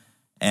 Yeah.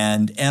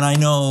 And I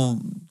know,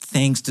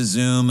 thanks to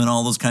Zoom and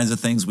all those kinds of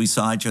things, we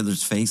saw each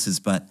other's faces,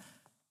 but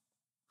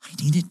I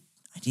needed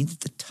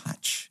the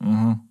touch.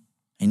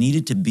 I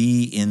needed to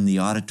be in the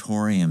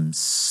auditorium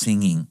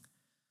singing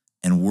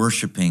and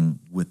worshiping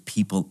with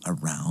people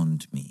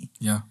around me.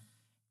 Yeah.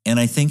 And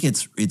I think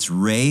it's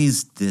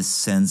raised this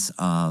sense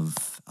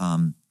of,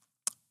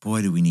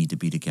 boy, do we need to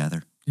be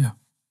together. Yeah.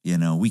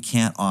 We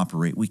can't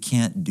operate. We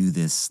can't do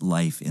this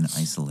life in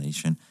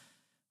isolation.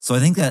 So I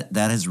think that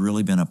has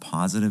really been a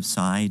positive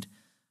side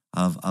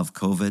of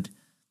COVID.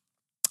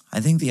 I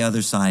think the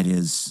other side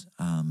is,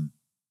 let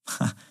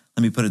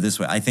me put it this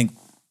way. I think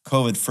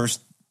COVID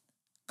first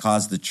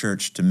caused the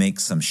church to make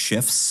some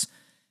shifts,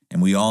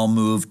 and we all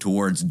moved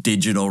towards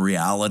digital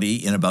reality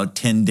in about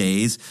 10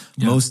 days.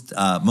 Yeah.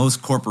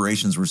 Most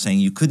corporations were saying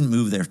you couldn't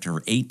move there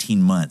for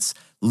 18 months.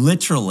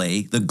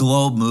 Literally, the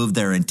globe moved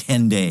there in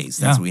 10 days.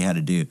 That's what we had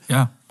to do.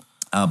 Yeah.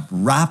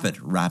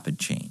 Rapid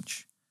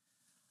change.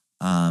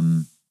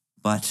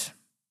 But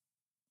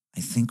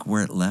I think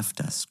where it left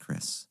us,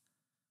 Chris,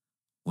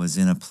 was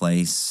in a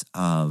place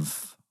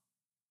of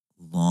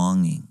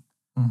longing.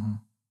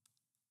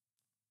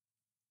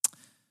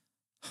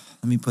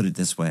 Let me put it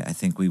this way. I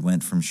think we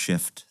went from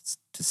shift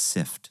to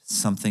sift.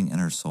 Something in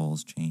our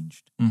souls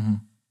changed.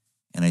 And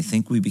I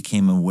think we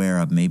became aware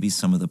of maybe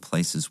some of the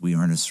places we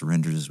aren't as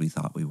surrendered as we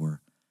thought we were.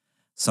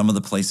 Some of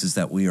the places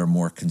that we are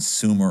more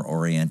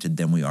consumer-oriented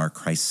than we are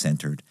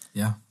Christ-centered.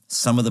 Yeah.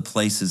 Some of the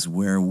places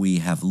where we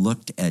have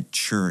looked at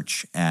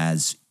church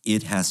as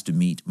it has to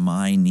meet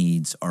my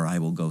needs or I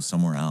will go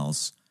somewhere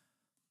else,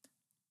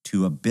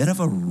 to a bit of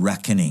a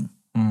reckoning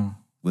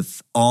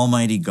with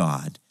Almighty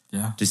God.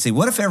 Yeah. To say,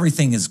 what if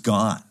everything is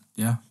gone?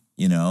 Yeah.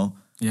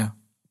 Yeah.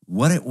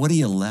 What are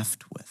you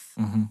left with?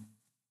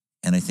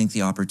 And I think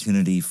the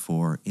opportunity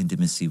for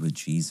intimacy with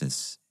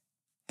Jesus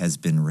has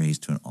been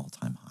raised to an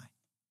all-time high.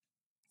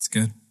 It's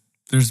good.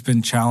 There's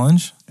been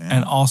challenge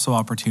and also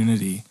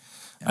opportunity.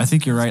 I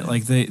think you're right.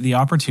 Like the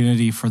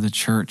opportunity for the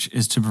church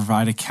is to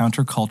provide a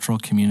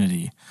countercultural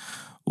community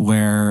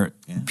where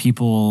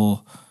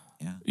people...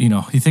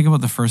 you think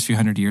about the first few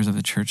hundred years of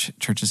the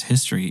church's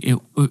history.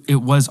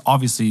 It was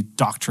obviously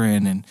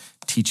doctrine and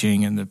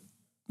teaching,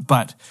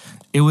 but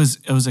it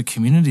was a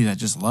community that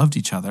just loved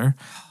each other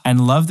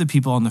and loved the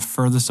people on the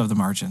furthest of the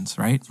margins,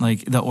 right?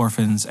 Like the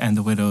orphans and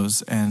the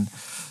widows. And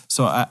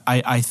so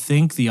I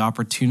think the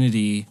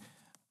opportunity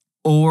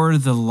or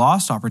the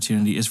lost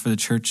opportunity is for the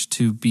church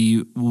to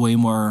be way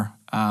more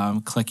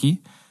cliquey,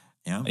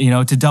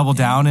 to double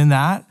down in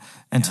that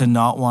and to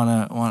not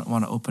want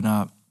to open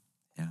up.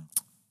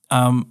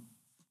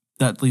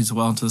 that leads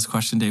well into this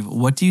question, Dave.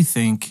 What do you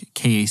think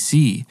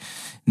KAC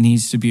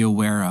needs to be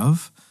aware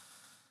of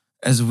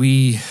as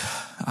we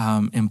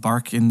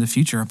embark in the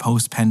future, a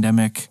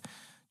post-pandemic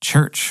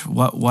church?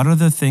 What are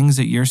the things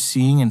that you're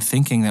seeing and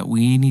thinking that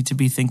we need to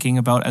be thinking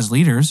about as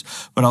leaders,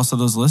 but also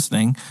those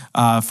listening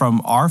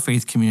from our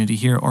faith community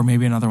here, or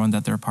maybe another one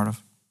that they're a part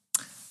of?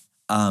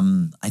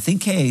 I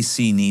think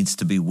KAC needs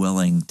to be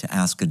willing to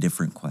ask a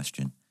different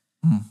question.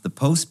 The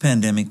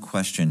post-pandemic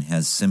question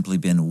has simply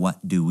been,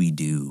 what do we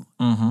do?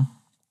 Mm-hmm.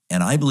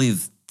 And I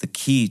believe the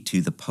key to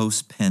the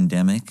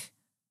post-pandemic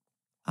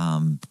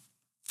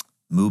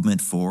movement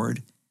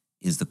forward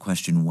is the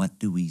question, what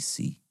do we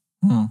see?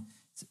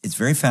 It's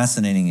very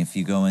fascinating if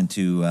you go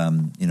into,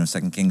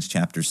 2 Kings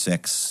chapter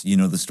 6, you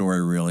know the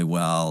story really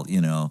well.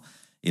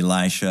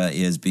 Elisha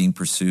is being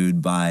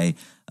pursued by,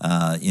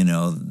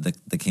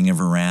 the king of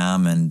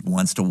Aram and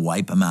wants to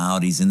wipe him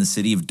out. He's in the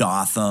city of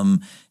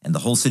Dothan, and the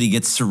whole city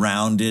gets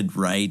surrounded,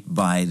 right,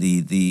 by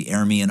the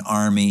Aramean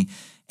army.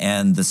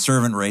 And the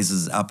servant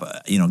raises up,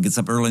 gets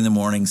up early in the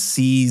morning,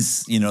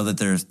 sees,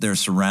 that they're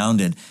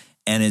surrounded.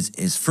 And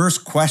his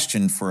first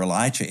question for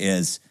Elijah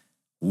is,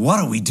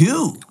 what do we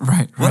do?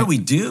 Right. What do we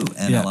do?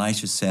 And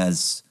Elisha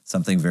says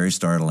something very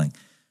startling.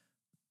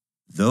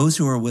 Those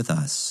who are with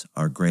us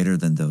are greater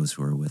than those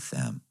who are with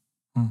them.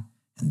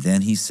 And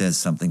then he says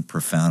something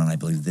profound, and I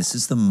believe this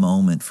is the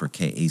moment for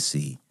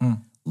KAC.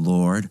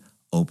 Lord,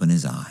 open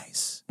his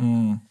eyes.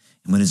 And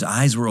when his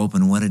eyes were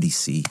open, what did he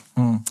see?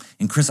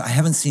 And Chris, I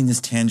haven't seen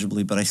this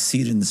tangibly, but I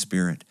see it in the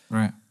spirit.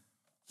 Right.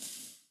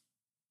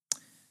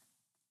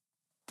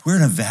 We're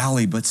in a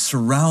valley, but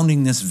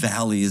surrounding this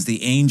valley is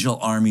the angel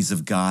armies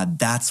of God.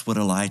 That's what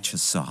Elijah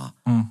saw.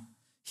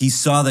 He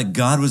saw that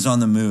God was on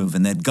the move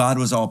and that God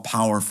was all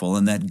powerful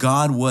and that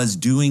God was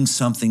doing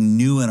something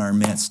new in our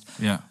midst.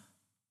 Yeah.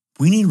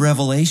 We need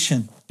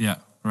revelation. Yeah.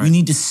 Right. We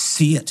need to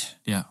see it.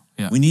 Yeah.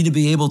 Yeah. We need to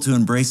be able to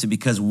embrace it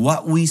because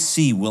what we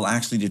see will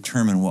actually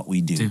determine what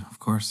we do. Of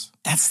course.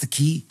 That's the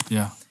key.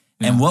 Yeah.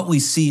 And what we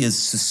see is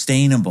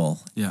sustainable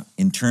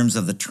in terms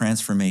of the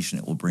transformation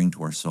it will bring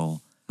to our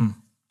soul.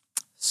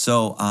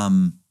 So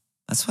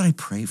that's what I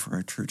pray for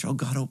our church. Oh,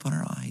 God, open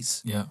our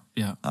eyes. Yeah,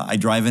 yeah. I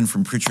drive in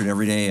from Pritchard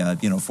every day,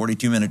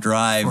 42-minute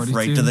drive 42.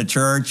 right to the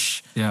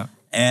church. Yeah.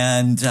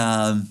 And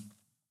I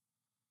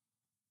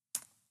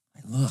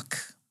look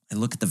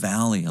at the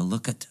valley. I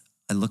look at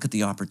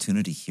the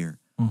opportunity here.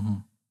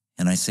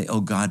 And I say,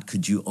 oh, God,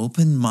 could you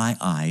open my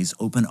eyes,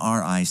 open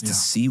our eyes to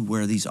see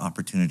where these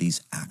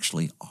opportunities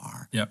actually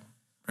are? Yeah.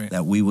 Right.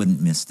 That we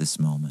wouldn't miss this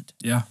moment.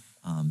 Yeah.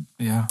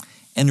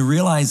 And to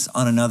realize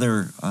on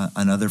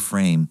another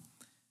frame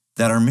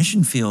that our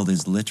mission field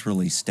is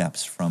literally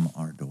steps from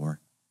our door.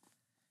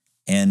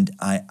 And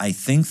I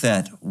think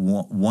that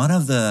one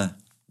of the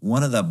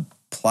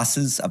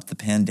pluses of the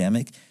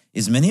pandemic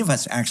is many of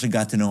us actually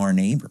got to know our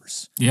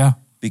neighbors. Yeah.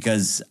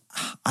 Because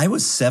I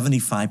was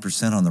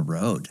 75% on the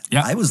road.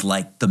 Yeah. I was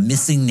like the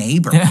missing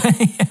neighbor,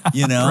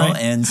 Right.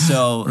 And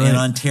so in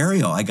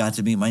Ontario, I got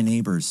to meet my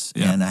neighbors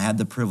and I had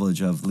the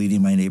privilege of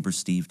leading my neighbor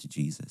Steve to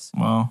Jesus.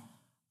 Wow.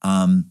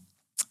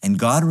 And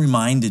God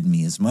reminded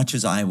me, as much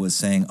as I was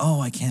saying,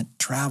 oh, I can't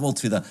travel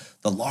to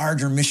the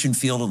larger mission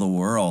field of the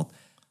world.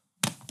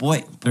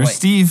 Boy, There's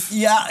Steve.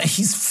 Yeah,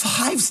 he's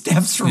 5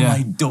 steps from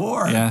my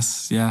door.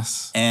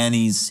 Yes. And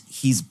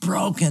he's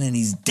broken and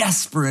he's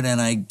desperate,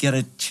 and I get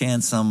a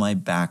chance on my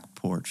back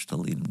porch to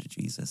lead him to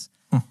Jesus.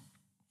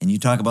 And you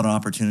talk about an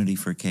opportunity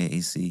for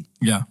KAC.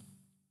 Yeah.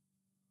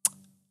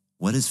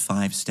 What is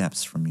 5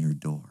 steps from your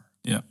door?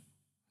 Yeah.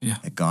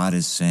 That God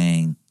is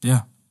saying,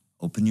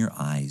 open your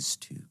eyes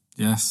to.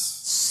 Yes.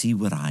 See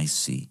what I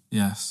see.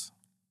 Yes.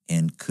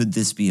 And could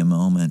this be a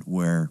moment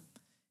where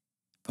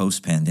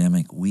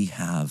post-pandemic we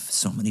have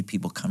so many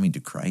people coming to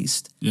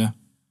Christ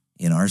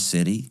in our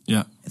city,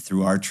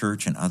 through our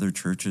church and other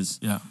churches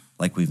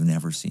like we've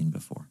never seen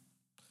before?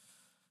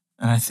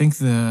 And I think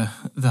the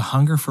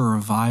hunger for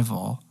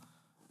revival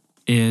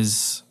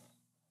is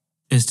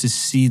to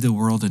see the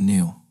world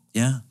anew.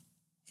 Yeah.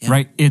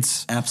 Right?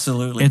 It's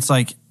absolutely.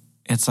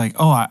 It's like,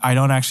 oh, I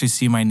don't actually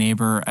see my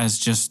neighbor as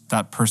just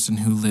that person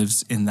who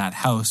lives in that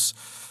house,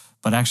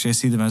 but actually I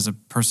see them as a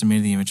person made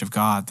in the image of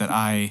God that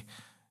I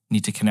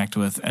need to connect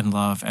with and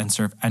love and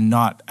serve, and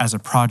not as a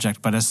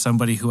project, but as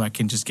somebody who I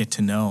can just get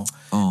to know.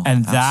 Oh,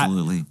 and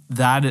absolutely.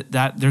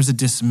 That there's a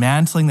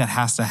dismantling that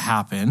has to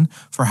happen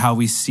for how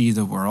we see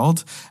the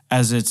world,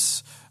 as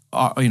it's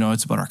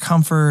about our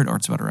comfort, or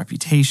it's about our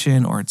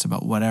reputation, or it's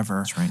about whatever.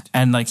 That's right.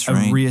 And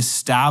a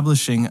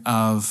reestablishing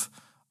of,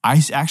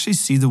 I actually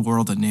see the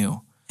world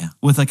anew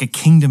with like a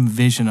kingdom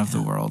vision of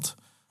the world,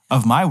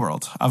 of my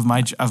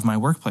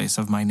workplace,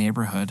 of my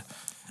neighborhood.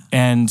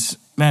 And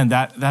man,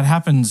 that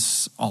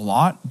happens a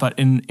lot, but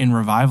in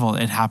revival,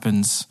 it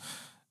happens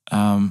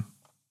on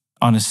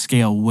a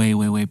scale way,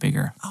 way, way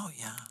bigger. Oh,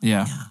 yeah.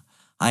 Yeah.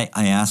 I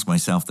ask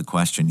myself the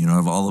question,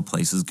 of all the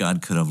places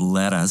God could have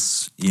led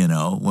us,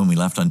 when we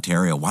left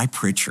Ontario, why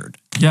Pritchard?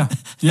 Yeah.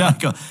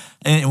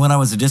 And when I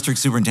was a district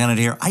superintendent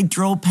here, I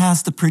drove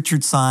past the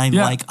Pritchard sign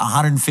like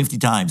 150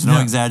 times, no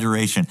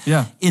exaggeration.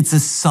 Yeah. It's a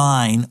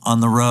sign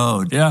on the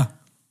road. Yeah.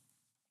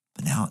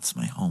 but now it's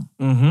my home.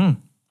 Mm-hmm.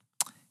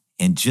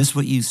 And just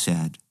what you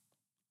said,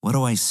 what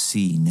do I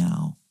see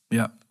now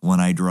Yeah. when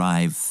I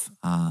drive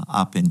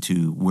up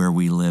into where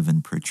we live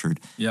in Pritchard?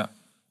 Yeah.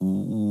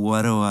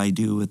 What do I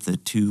do with the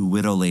two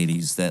widow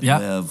ladies that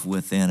live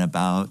within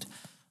about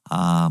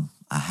a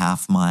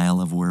half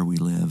mile of where we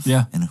live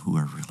and who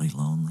are really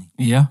lonely?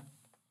 Yeah.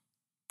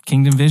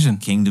 Kingdom vision.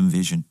 Kingdom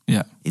vision.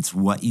 Yeah. It's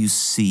what you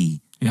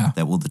see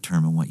that will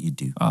determine what you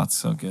do. Oh, that's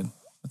so good.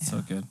 That's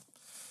so good.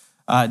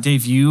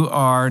 Dave, you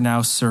are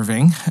now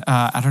serving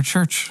at our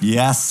church.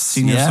 Yes.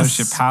 Senior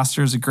associate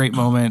pastor. Is a great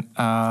moment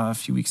a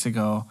few weeks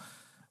ago,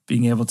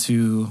 being able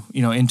to,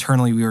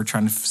 internally we were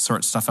trying to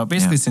sort stuff out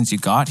basically since you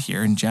got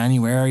here in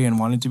January and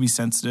wanted to be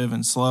sensitive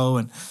and slow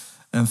and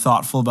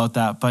thoughtful about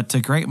that. But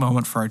a great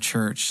moment for our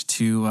church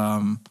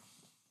to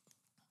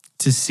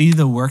see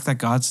the work that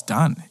God's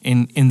done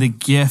in the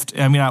gift.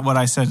 I mean, what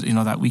I said,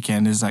 that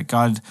weekend is that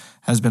God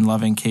has been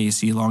loving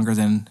KC longer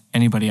than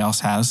anybody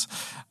else has.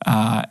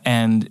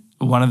 And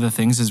one of the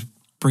things is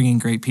bringing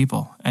great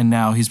people. And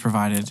now he's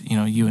provided,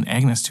 you and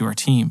Agnes to our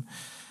team.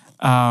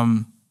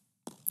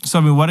 So,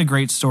 I mean, what a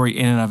great story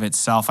in and of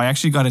itself. I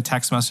actually got a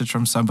text message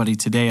from somebody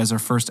today as our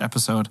first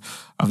episode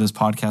of this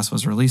podcast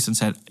was released and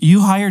said,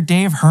 "You hired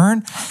Dave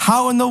Hearn?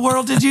 How in the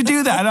world did you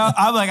do that?" And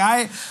I'm like,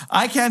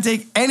 I can't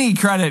take any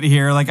credit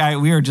here. Like,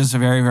 we are just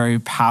very, very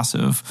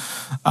passive.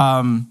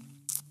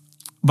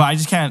 But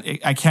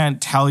I can't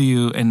tell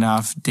you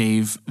enough,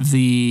 Dave,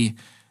 the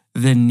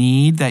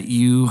need that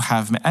you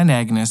have and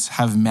Agnes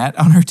have met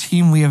on our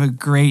team. We have a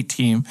great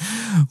team.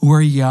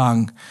 We're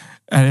young.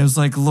 And it was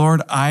like,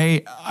 Lord,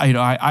 I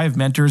have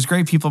mentors,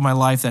 great people in my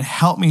life that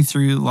help me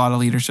through a lot of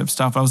leadership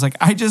stuff. I was like,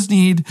 I just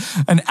need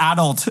an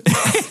adult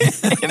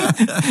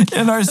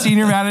in our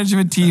senior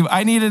management team.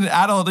 I need an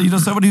adult,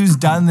 somebody who's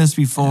done this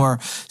before,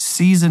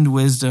 seasoned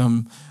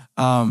wisdom.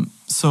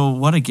 So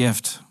what a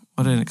gift.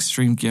 What an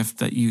extreme gift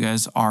that you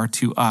guys are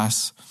to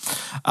us.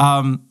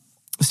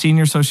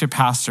 Senior associate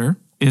pastor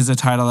is a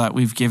title that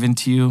we've given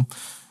to you.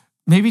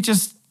 Maybe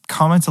just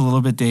comment a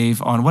little bit,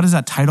 Dave, on what does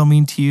that title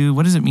mean to you?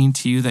 What does it mean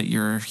to you that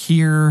you're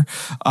here?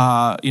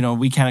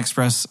 We can't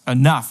express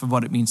enough of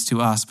what it means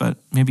to us, but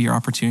maybe your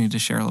opportunity to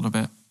share a little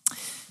bit.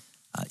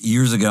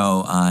 Years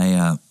ago,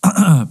 I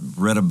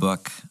read a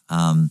book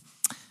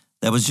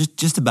that was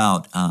just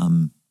about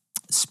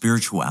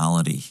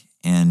spirituality.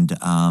 And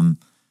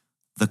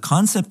the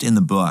concept in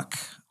the book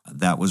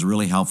that was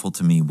really helpful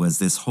to me was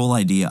this whole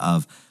idea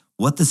of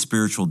what the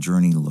spiritual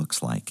journey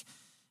looks like.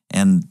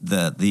 And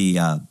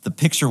the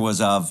picture was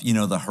of,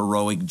 the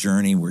heroic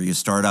journey where you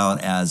start out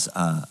as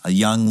a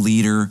young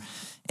leader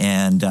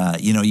and,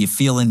 you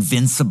feel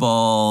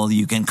invincible.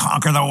 You can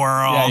conquer the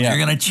world. You're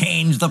going to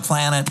change the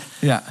planet.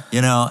 Yeah.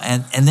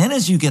 And then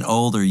as you get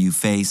older, you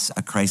face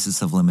a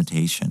crisis of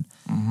limitation.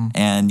 Mm-hmm.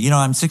 And,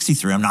 I'm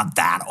 63. I'm not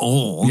that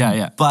old.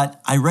 Yeah. But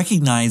I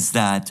recognize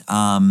that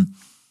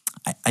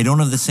I don't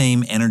have the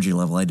same energy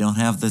level. I don't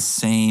have the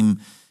same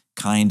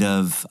kind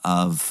of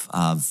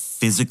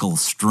physical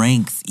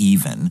strength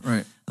even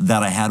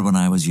that I had when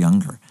I was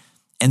younger.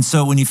 And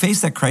so when you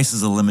face that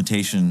crisis of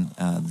limitation,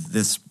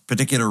 this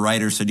particular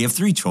writer said you have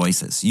three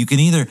choices. You can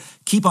either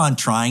keep on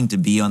trying to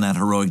be on that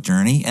heroic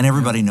journey, and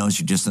everybody knows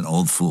you're just an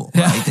old fool,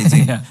 right? They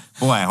think,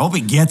 boy, I hope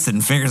he gets it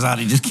and figures out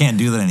he just can't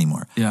do that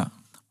anymore. Yeah.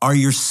 Or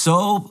you're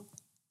so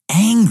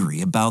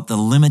angry about the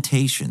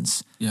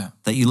limitations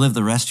that you live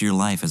the rest of your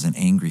life as an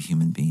angry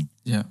human being.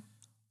 Yeah.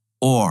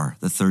 Or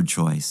the third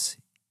choice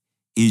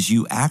is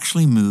you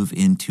actually move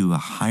into a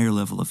higher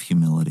level of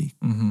humility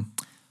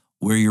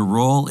where your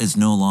role is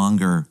no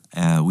longer,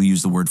 we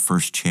use the word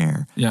first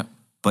chair,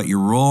 but your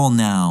role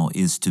now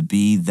is to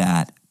be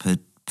that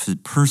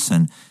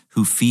person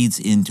who feeds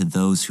into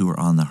those who are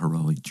on the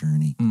heroic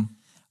journey.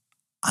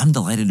 I'm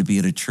delighted to be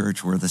at a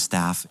church where the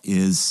staff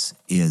is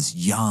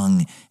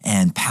young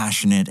and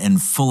passionate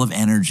and full of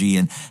energy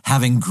and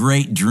having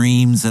great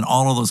dreams and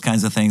all of those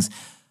kinds of things.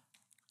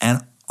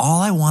 And all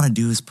I want to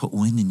do is put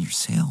wind in your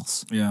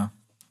sails. Yeah.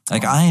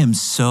 Like, I am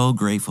so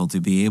grateful to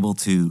be able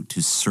to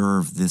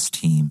serve this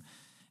team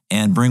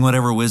and bring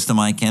whatever wisdom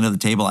I can to the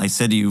table. I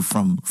said to you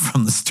from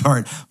the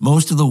start,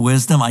 most of the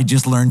wisdom I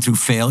just learned through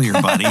failure,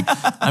 buddy.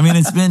 I mean,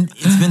 it's been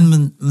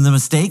the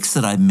mistakes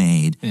that I've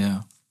made,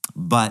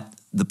 but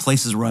the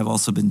places where I've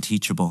also been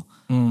teachable,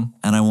 and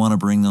I want to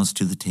bring those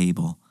to the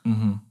table.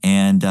 Mm-hmm.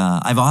 And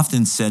I've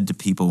often said to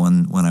people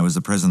when I was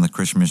the president of the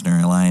Christian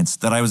Missionary Alliance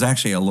that I was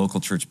actually a local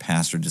church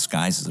pastor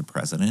disguised as a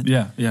president.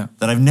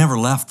 That I've never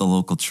left the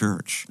local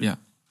church.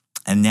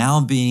 And now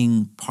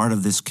being part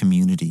of this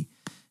community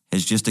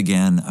has just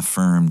again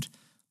affirmed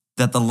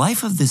that the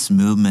life of this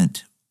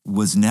movement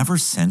was never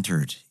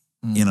centered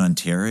in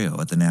Ontario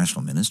at the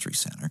National Ministry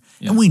Center.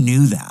 And we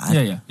knew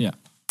that.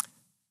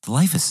 The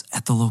life is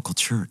at the local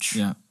church.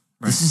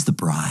 This is the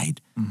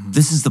bride.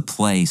 This is the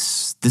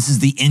place. This is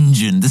the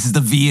engine. This is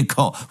the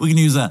vehicle. We can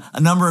use a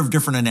number of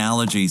different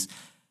analogies.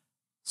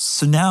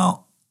 So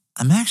now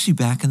I'm actually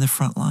back in the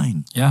front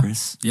line,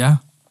 Chris. And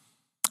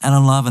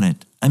I'm loving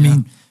it. I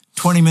mean,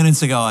 20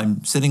 minutes ago,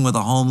 I'm sitting with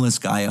a homeless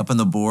guy up in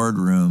the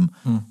boardroom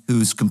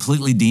who's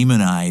completely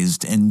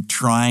demonized and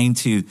trying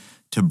to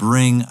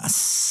bring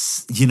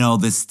us,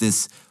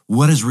 this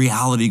what is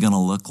reality going to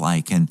look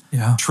like, and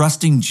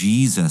trusting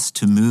Jesus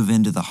to move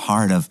into the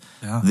heart of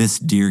this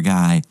dear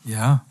guy.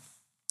 Yeah.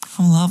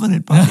 I'm loving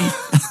it, buddy.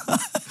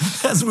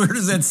 As weird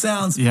as that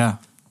sounds. Yeah.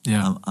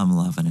 I'm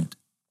loving it.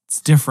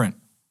 It's different.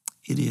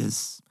 It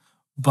is.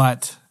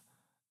 But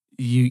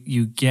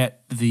you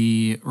get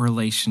the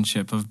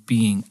relationship of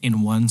being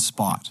in one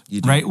spot,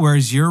 right?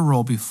 Whereas your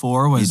role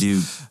before was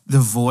the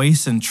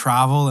voice and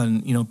travel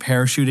and,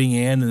 parachuting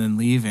in and then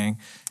leaving.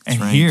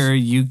 And here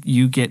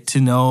you get to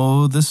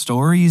know the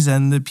stories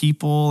and the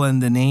people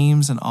and the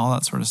names and all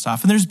that sort of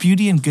stuff. And there's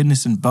beauty and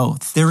goodness in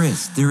both. There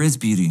is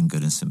beauty and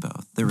goodness in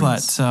both.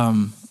 But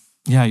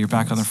you're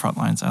back on the front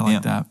lines. I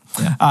like that.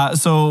 Yeah.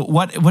 So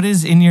what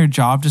is in your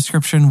job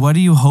description? What do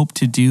you hope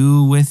to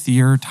do with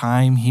your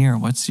time here?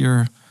 What's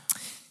your...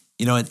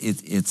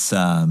 It's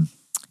kind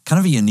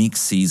of a unique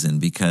season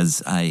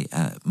because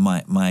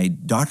my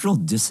doctoral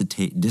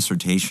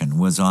dissertation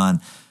was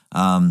on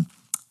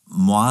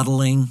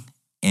modeling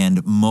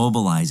and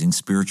mobilizing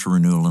spiritual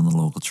renewal in the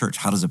local church.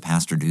 How does a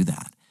pastor do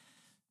that?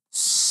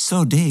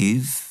 So,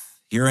 Dave,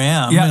 here I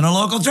am in a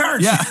local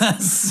church. Yeah.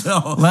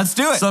 So let's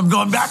do it. So I'm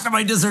going back to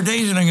my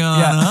dissertation and going,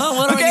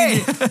 what do I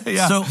need to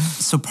do?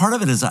 So part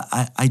of it is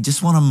I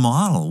just want to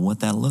model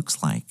what that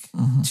looks like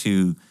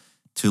to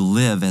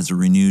live as a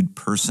renewed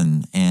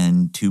person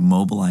and to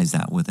mobilize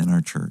that within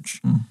our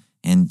church.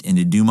 And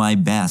to do my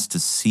best to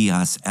see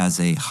us as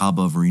a hub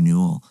of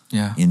renewal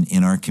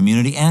in our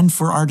community and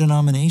for our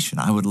denomination.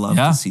 I would love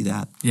to see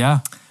that. Yeah.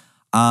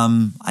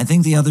 I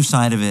think the other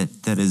side of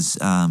it that is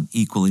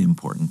equally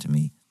important to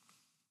me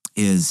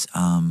is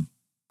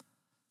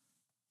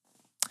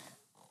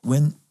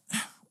when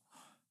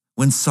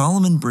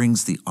Solomon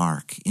brings the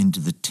ark into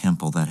the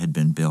temple that had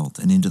been built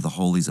and into the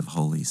holies of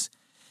holies,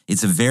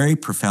 it's a very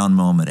profound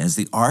moment. As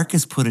the ark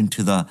is put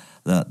into the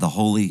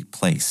holy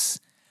place,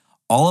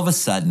 all of a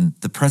sudden,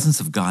 the presence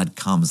of God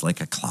comes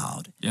like a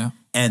cloud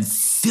and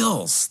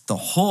fills the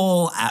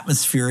whole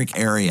atmospheric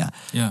area.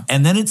 Yeah.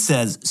 And then it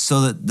says,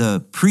 so that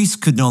the priests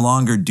could no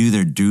longer do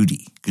their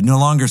duty, could no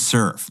longer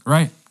serve.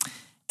 Right.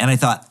 And I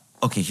thought,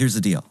 okay, here's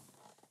the deal.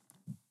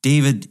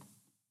 David,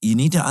 you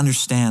need to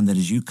understand that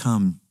as you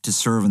come to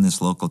serve in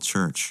this local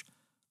church,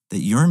 that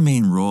your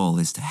main role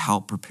is to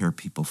help prepare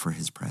people for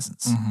his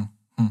presence.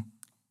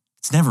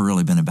 It's never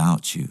really been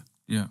about you.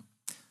 Yeah.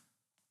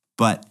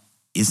 But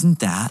isn't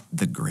that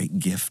the great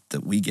gift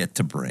that we get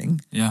to bring?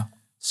 Yeah.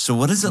 So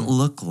what does it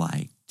look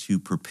like to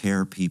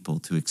prepare people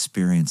to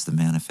experience the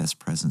manifest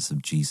presence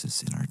of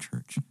Jesus in our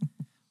church?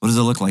 What does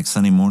it look like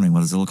Sunday morning?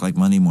 What does it look like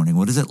Monday morning?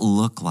 What does it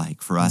look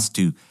like for us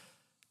to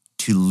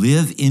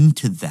live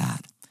into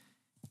that?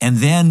 And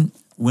then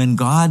when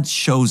God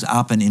shows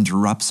up and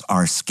interrupts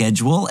our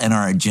schedule and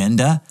our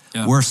agenda,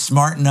 we're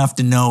smart enough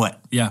to know it.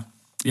 Yeah.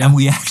 And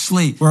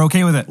we're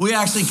okay with it. We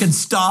actually can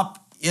stop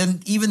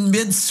in even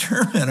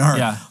mid-sermon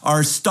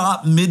or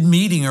stop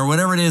mid-meeting or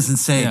whatever it is and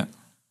say, man,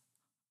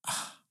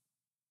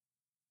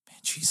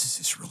 Jesus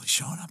is really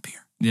showing up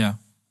here. Yeah.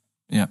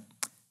 Yeah.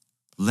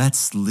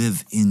 Let's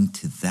live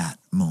into that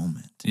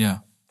moment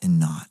and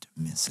not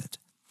miss it.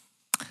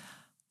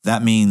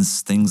 That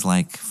means things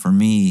like, for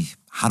me,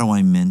 how do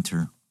I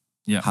mentor?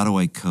 Yeah. How do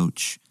I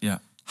coach? Yeah.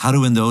 How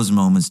do in those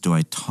moments do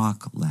I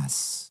talk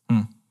less,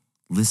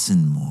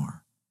 listen more?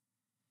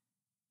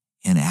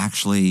 And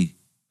actually,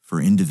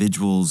 for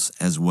individuals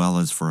as well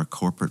as for a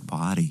corporate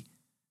body,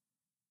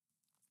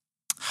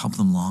 help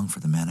them long for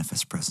the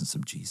manifest presence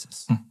of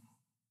Jesus.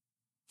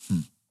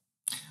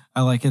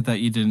 I like it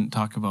that you didn't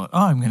talk about,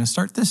 I'm going to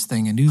start this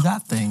thing and do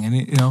that thing.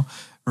 And,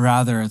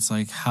 rather it's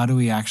like, how do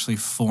we actually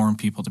form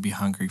people to be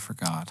hungry for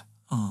God?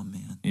 Oh,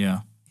 man. Yeah.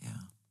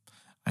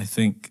 I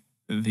think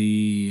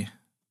the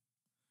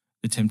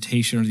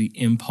temptation or the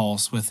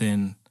impulse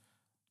within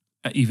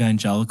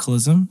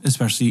evangelicalism,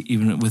 especially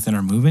even within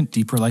our movement,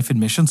 deeper life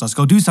admissions, let's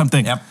go do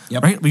something. Yep.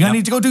 Right? We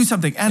need to go do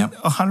something. And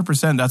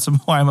 100%, that's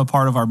why I'm a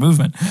part of our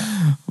movement.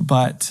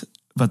 But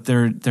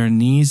there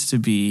needs to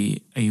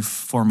be a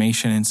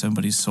formation in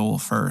somebody's soul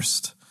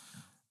first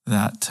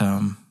that,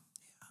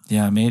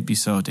 may it be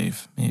so,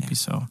 Dave. May it be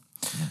so.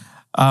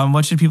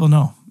 What should people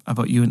know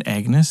about you and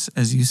Agnes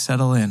as you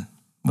settle in?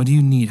 What do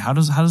you need? How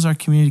does our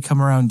community come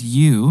around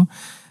you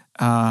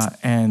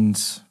and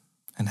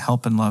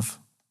help and love?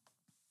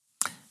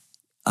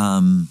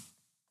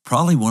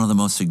 Probably one of the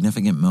most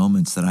significant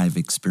moments that I've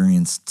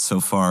experienced so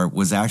far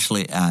was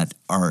actually at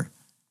our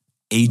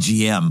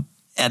AGM.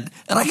 And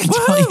I can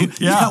tell you,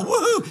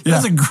 woohoo! It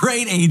was a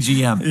great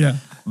AGM. Yeah.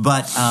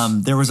 But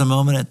there was a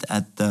moment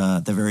at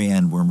the very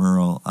end where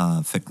Merle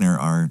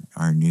Fickner,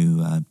 our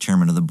new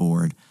chairman of the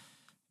board,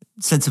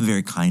 said some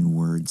very kind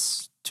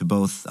words to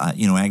both.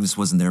 Agnes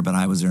wasn't there, but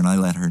I was there, and I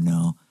let her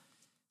know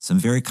some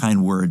very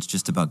kind words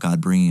just about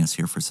God bringing us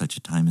here for such a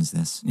time as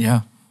this.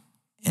 Yeah.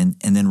 And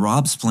then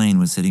Rob Splain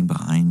was sitting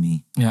behind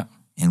me. Yeah.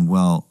 And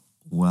while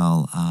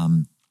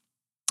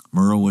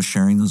Merle was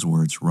sharing those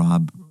words,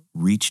 Rob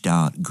reached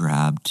out,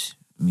 grabbed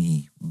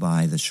me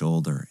by the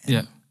shoulder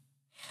and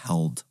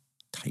held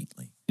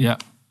tightly. Yeah.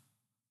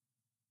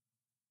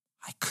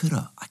 I could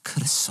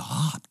have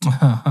sobbed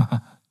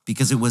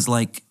because it was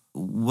like,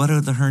 what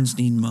do the Hearns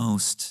need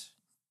most?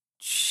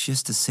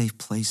 Just a safe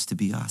place to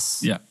be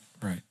us. Yeah,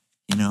 right.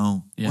 You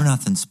know, we're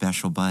nothing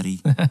special,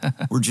 buddy.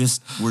 we're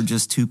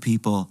just two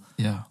people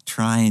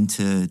trying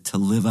to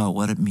live out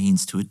what it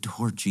means to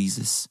adore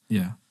Jesus.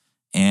 Yeah.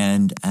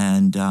 And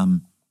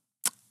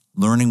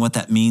learning what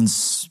that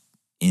means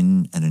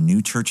in a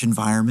new church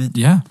environment.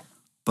 Yeah.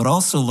 But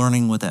also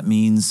learning what that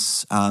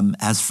means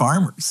as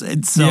farmers.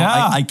 And so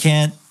I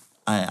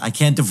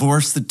can't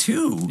divorce the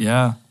two.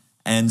 Yeah.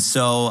 And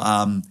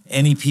so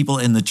any people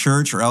in the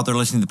church or out there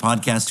listening to the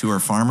podcast who are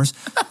farmers,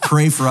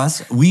 pray for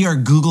us. We are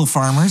Google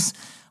farmers.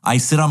 I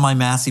sit on my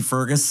Massey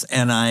Fergus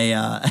and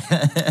I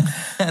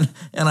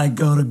and I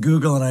go to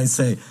Google and I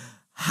say,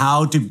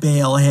 how to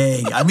bale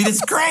hay. I mean,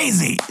 it's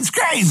crazy. It's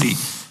crazy.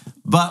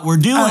 But we're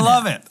doing it. I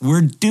love it.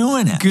 We're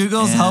doing it.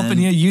 Google's helping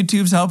you.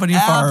 YouTube's helping you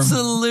farm.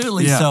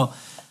 Absolutely. Yeah. So,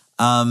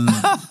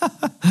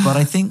 but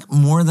I think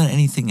more than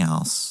anything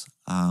else,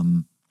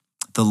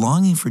 the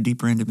longing for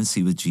deeper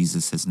intimacy with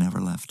Jesus has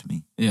never left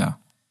me. Yeah.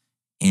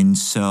 And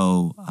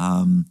so,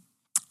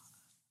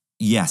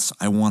 yes,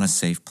 I want a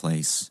safe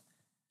place,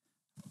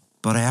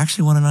 but I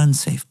actually want an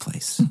unsafe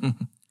place.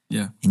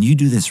 Yeah. And you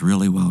do this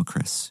really well,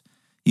 Chris.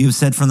 You've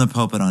said from the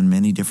pulpit on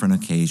many different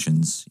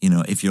occasions, you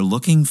know, if you're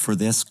looking for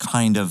this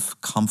kind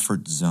of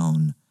comfort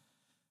zone,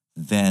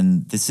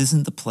 then this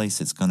isn't the place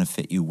that's going to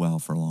fit you well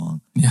for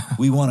long. Yeah.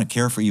 We want to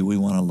care for you. We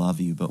want to love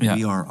you, but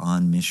we are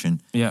on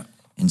mission. Yeah.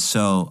 And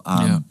so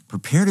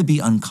prepare to be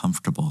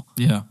uncomfortable.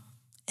 Yeah.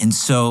 And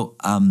so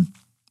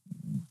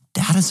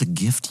that is a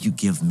gift you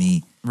give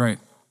me. Right.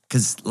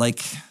 Because,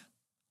 like,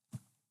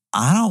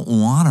 I don't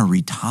want to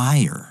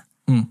retire.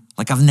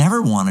 Like, I've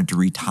never wanted to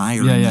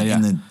retire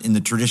in the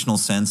traditional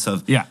sense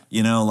of,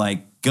 you know,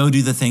 like, go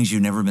do the things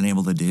you've never been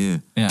able to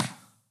do. Yeah.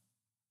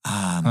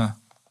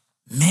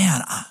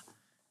 Man,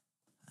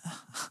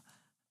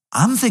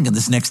 I'm thinking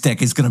this next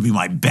decade is going to be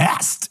my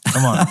best.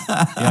 Come on.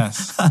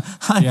 Yes.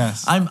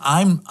 Yes.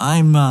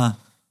 I'm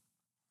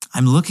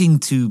looking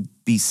to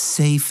be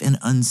safe and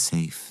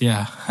unsafe.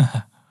 Yeah.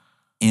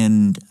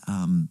 And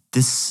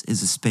this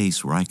is a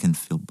space where I can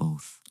feel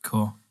both.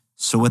 Cool.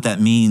 So what that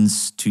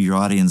means to your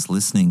audience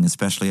listening,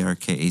 especially our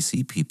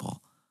KAC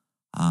people,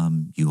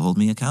 you hold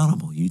me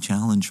accountable. You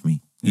challenge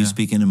me. You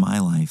speak into my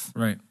life.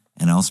 Right.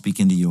 And I'll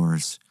speak into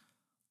yours.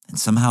 And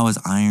somehow as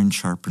iron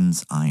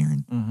sharpens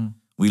iron,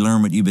 we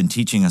learn what you've been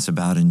teaching us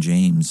about in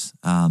James.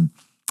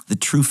 The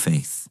true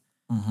faith,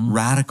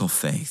 radical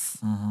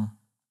faith,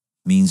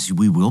 means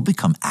we will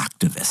become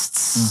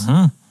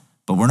activists.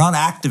 But we're not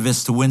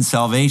activists to win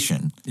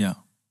salvation. Yeah.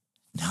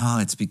 No,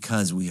 it's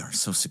because we are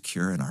so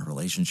secure in our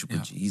relationship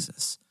with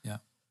Jesus. Yeah.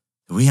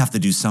 We have to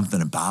do something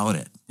about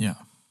it. Yeah.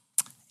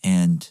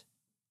 And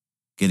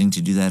getting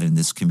to do that in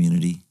this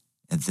community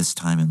at this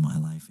time in my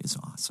life is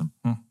awesome.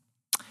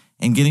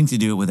 And getting to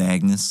do it with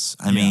Agnes,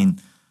 I mean,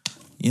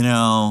 you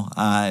know,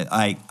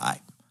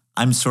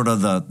 I'm sort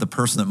of the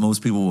person that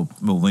most people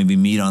will maybe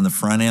meet on the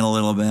front end a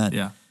little bit.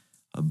 Yeah.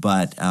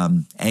 But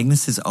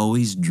Agnes has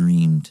always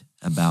dreamed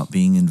about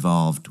being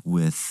involved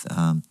with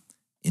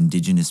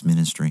Indigenous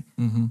ministry.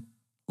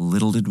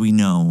 Little did we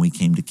know when we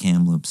came to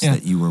Kamloops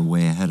that you were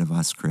way ahead of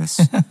us, Chris.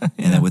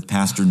 And that with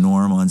Pastor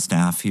Norm on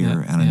staff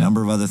here and a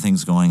number of other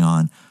things going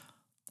on,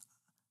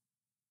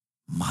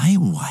 my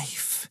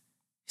wife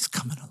is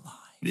coming alive.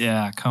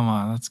 Yeah, come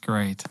on. That's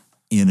great.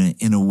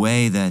 In a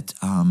way that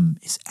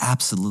is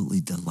absolutely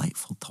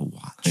delightful to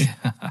watch.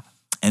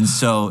 And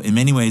so in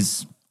many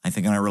ways, I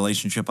think in our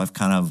relationship, I've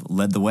kind of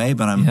led the way,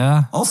 but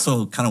I'm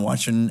also kind of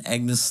watching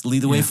Agnes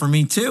lead the way for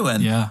me too.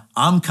 And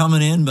I'm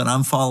coming in, but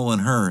I'm following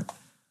her.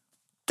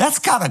 That's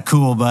kind of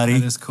cool, buddy.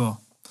 That is cool.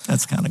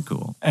 That's kind of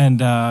cool. And,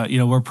 you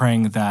know, we're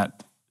praying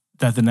that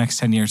the next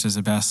 10 years is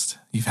the best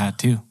you've had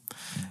too.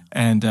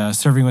 And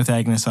serving with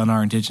Agnes on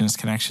our Indigenous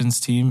Connections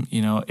team,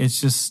 you know,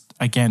 it's just,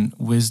 again,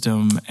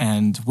 wisdom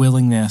and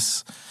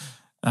willingness.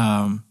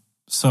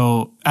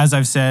 So as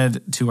I've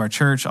said to our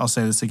church, I'll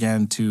say this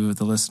again to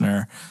the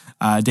listener,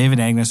 Dave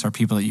and Agnes are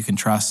people that you can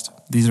trust.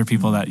 These are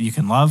people that you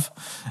can love,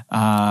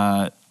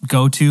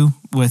 go to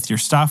with your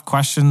stuff,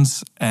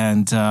 questions,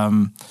 and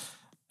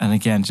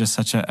again, just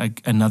such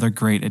another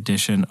great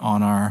addition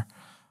on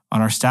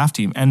our staff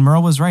team. And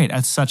Merle was right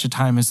at such a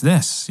time as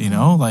this, you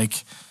know,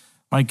 like,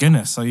 my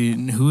goodness,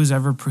 who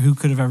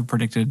could have ever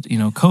predicted, you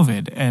know,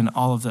 COVID and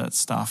all of that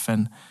stuff.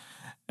 And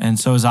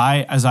so as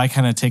I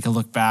kind of take a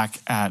look back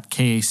at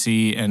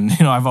KAC, and,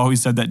 you know, I've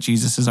always said that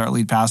Jesus is our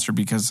lead pastor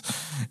because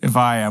if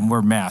I am,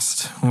 we're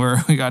messed.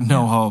 We got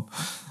no hope.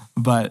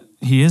 But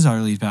he is our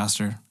lead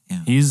pastor.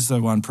 Yeah. He's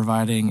the one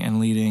providing and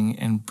leading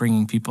and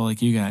bringing people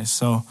like you guys.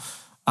 So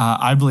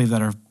I believe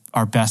that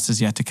our best is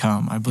yet to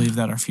come. I believe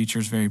that our future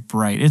is very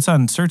bright. It's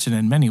uncertain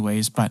in many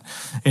ways, but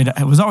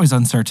it was always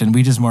uncertain.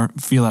 We just more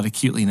feel it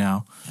acutely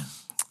now. Yeah.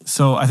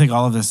 So I think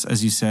all of this,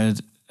 as you said,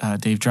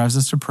 Dave, drives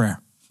us to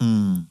prayer.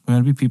 We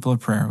want to be people of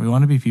prayer. We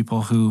want to be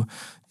people who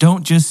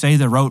don't just say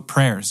the rote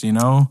prayers,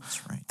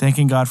 That's right.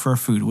 thanking God for our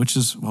food, which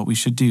is what we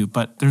should do.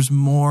 But there's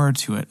more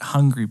to it,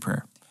 hungry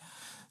prayer.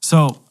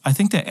 So I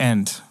think to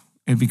end,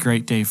 it'd be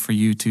great, Dave, for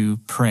you to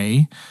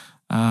pray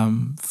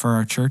for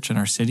our church and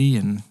our city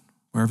and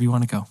wherever you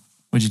want to go.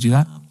 Would you do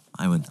that?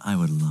 I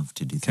would love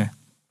to do that. Okay.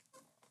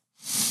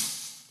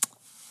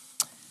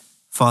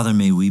 Father,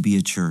 may we be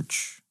a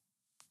church.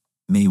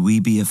 May we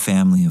be a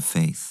family of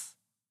faith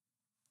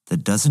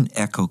that doesn't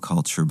echo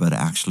culture, but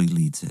actually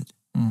leads it.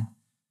 And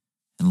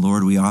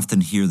Lord, we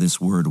often hear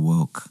this word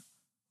woke,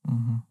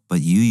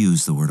 but you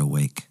use the word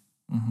awake.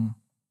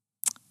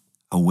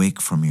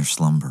 Awake from your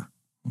slumber,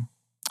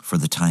 for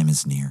the time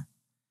is near.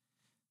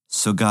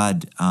 So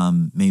God,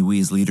 may we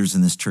as leaders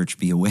in this church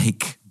be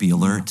awake, be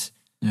alert,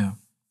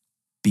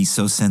 be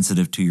so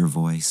sensitive to your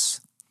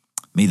voice.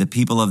 May the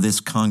people of this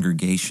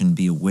congregation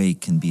be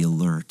awake and be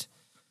alert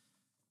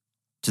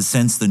to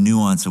sense the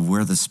nuance of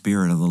where the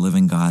Spirit of the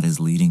living God is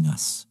leading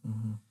us.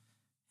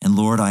 And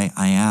Lord, I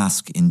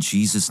ask in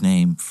Jesus'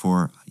 name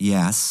for,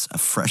 yes, a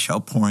fresh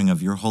outpouring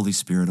of your Holy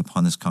Spirit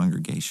upon this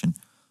congregation.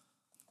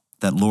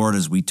 That, Lord,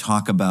 as we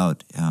talk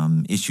about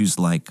issues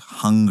like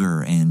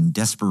hunger and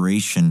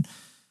desperation,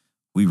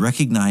 we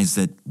recognize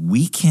that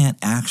we can't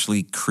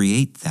actually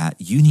create that.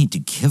 You need to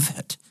give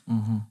it.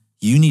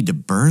 You need to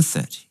birth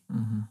it.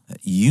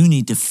 You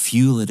need to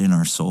fuel it in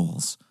our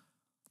souls.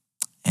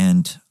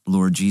 And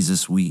Lord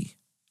Jesus, we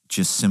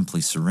just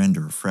simply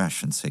surrender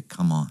afresh and say,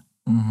 come on.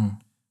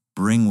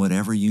 Bring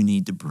whatever you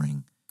need to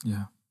bring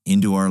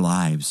into our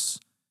lives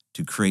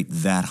to create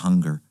that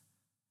hunger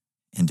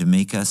and to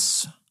make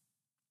us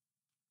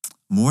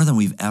more than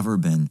we've ever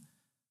been,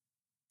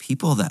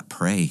 people that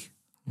pray,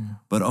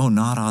 but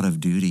not out of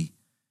duty,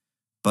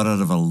 but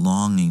out of a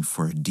longing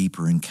for a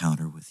deeper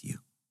encounter with you.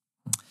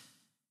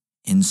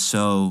 And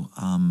so,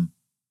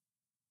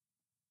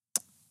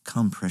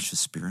 come, precious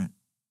Spirit,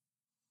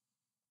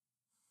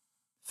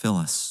 fill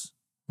us.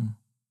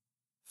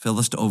 Fill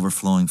us to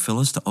overflowing, fill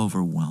us to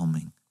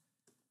overwhelming.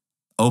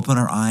 Open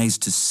our eyes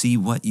to see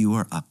what you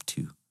are up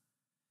to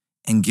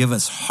and give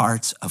us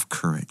hearts of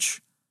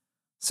courage.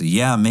 So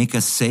make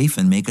us safe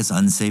and make us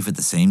unsafe at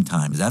the same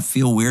time. Does that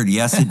feel weird?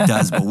 Yes, it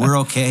does, but we're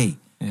okay.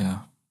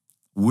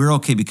 We're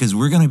okay because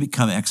we're going to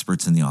become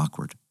experts in the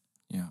awkward.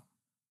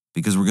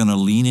 Because we're going to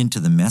lean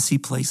into the messy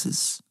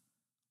places,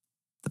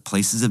 the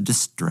places of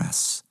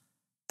distress,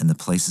 and the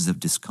places of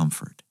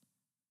discomfort.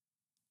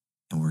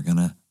 And we're going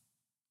to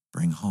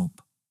bring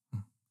hope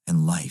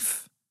and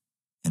life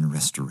and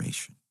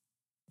restoration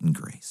and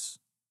grace.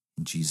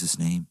 In Jesus'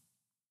 name,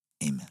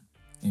 amen.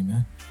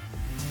 Amen.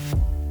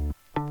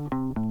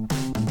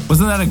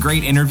 Wasn't that a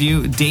great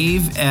interview?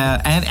 Dave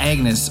and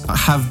Agnes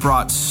have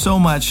brought so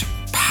much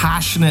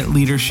passionate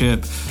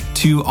leadership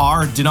to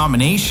our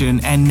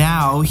denomination and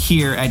now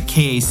here at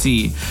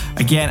KAC.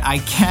 Again, I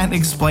can't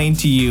explain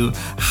to you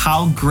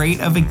how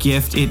great of a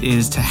gift it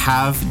is to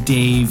have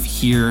Dave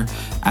here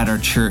at our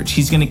church.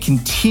 He's going to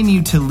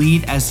continue to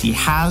lead as he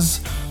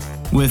has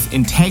with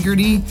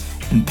integrity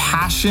and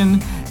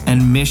passion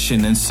and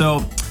mission. And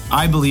so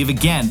I believe,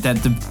 again, that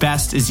the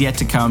best is yet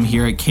to come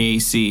here at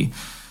KAC.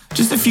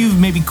 Just a few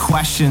maybe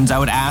questions I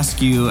would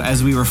ask you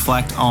as we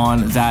reflect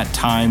on that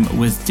time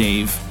with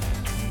Dave.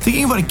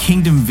 Thinking about a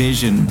kingdom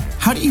vision,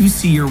 how do you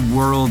see your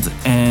world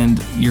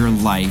and your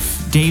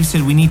life? Dave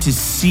said we need to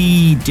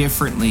see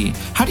differently.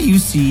 How do you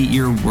see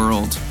your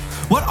world?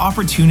 What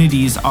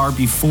opportunities are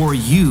before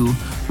you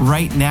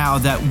right now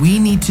that we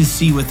need to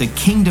see with a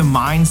kingdom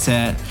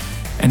mindset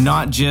and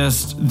not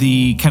just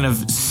the kind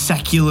of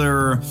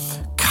secular,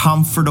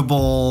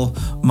 comfortable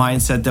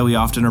mindset that we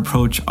often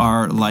approach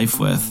our life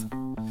with?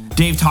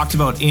 Dave talked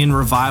about in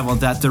Revival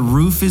that the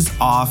roof is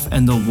off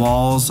and the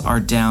walls are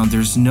down.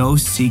 There's no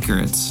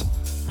secrets.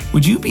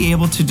 Would you be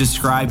able to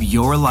describe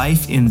your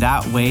life in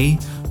that way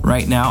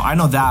right now? I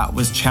know that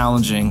was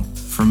challenging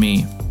for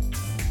me.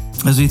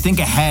 As we think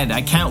ahead,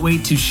 I can't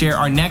wait to share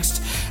our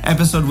next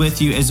episode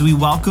with you as we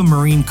welcome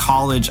Maureen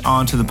College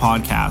onto the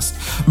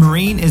podcast.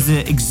 Maureen is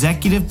the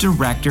Executive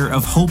Director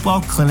of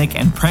Hopewell Clinic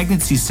and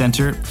Pregnancy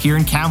Center here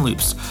in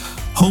Kamloops.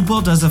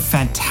 Hopewell does a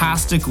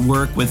fantastic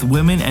work with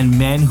women and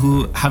men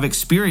who have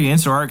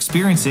experienced or are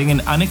experiencing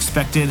an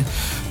unexpected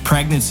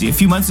pregnancy. A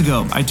few months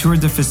ago, I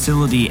toured the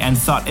facility and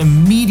thought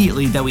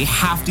immediately that we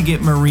have to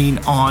get Maureen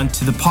on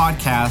to the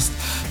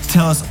podcast to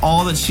tell us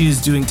all that she is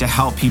doing to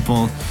help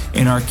people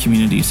in our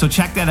community. So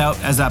check that out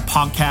as that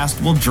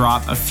podcast will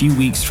drop a few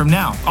weeks from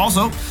now.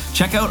 Also,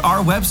 check out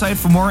our website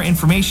for more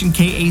information,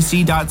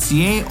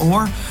 kac.ca,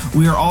 or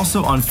we are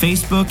also on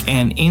Facebook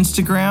and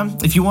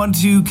Instagram. If you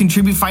want to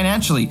contribute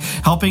financially,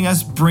 helping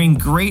us bring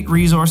great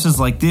resources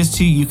like this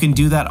to you, you can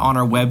do that on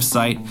our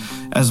website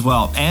as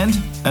well. And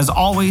as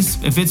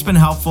always, if it's been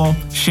helpful,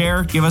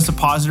 share, give us a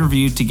positive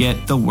review to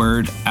get the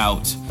word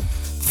out.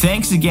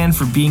 Thanks again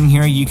for being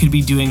here. You could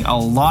be doing a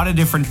lot of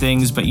different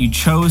things, but you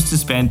chose to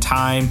spend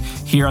time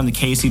here on the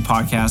KC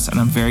podcast, and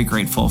I'm very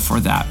grateful for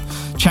that.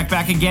 Check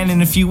back again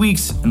in a few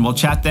weeks, and we'll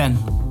chat then.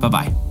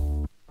 Bye-bye.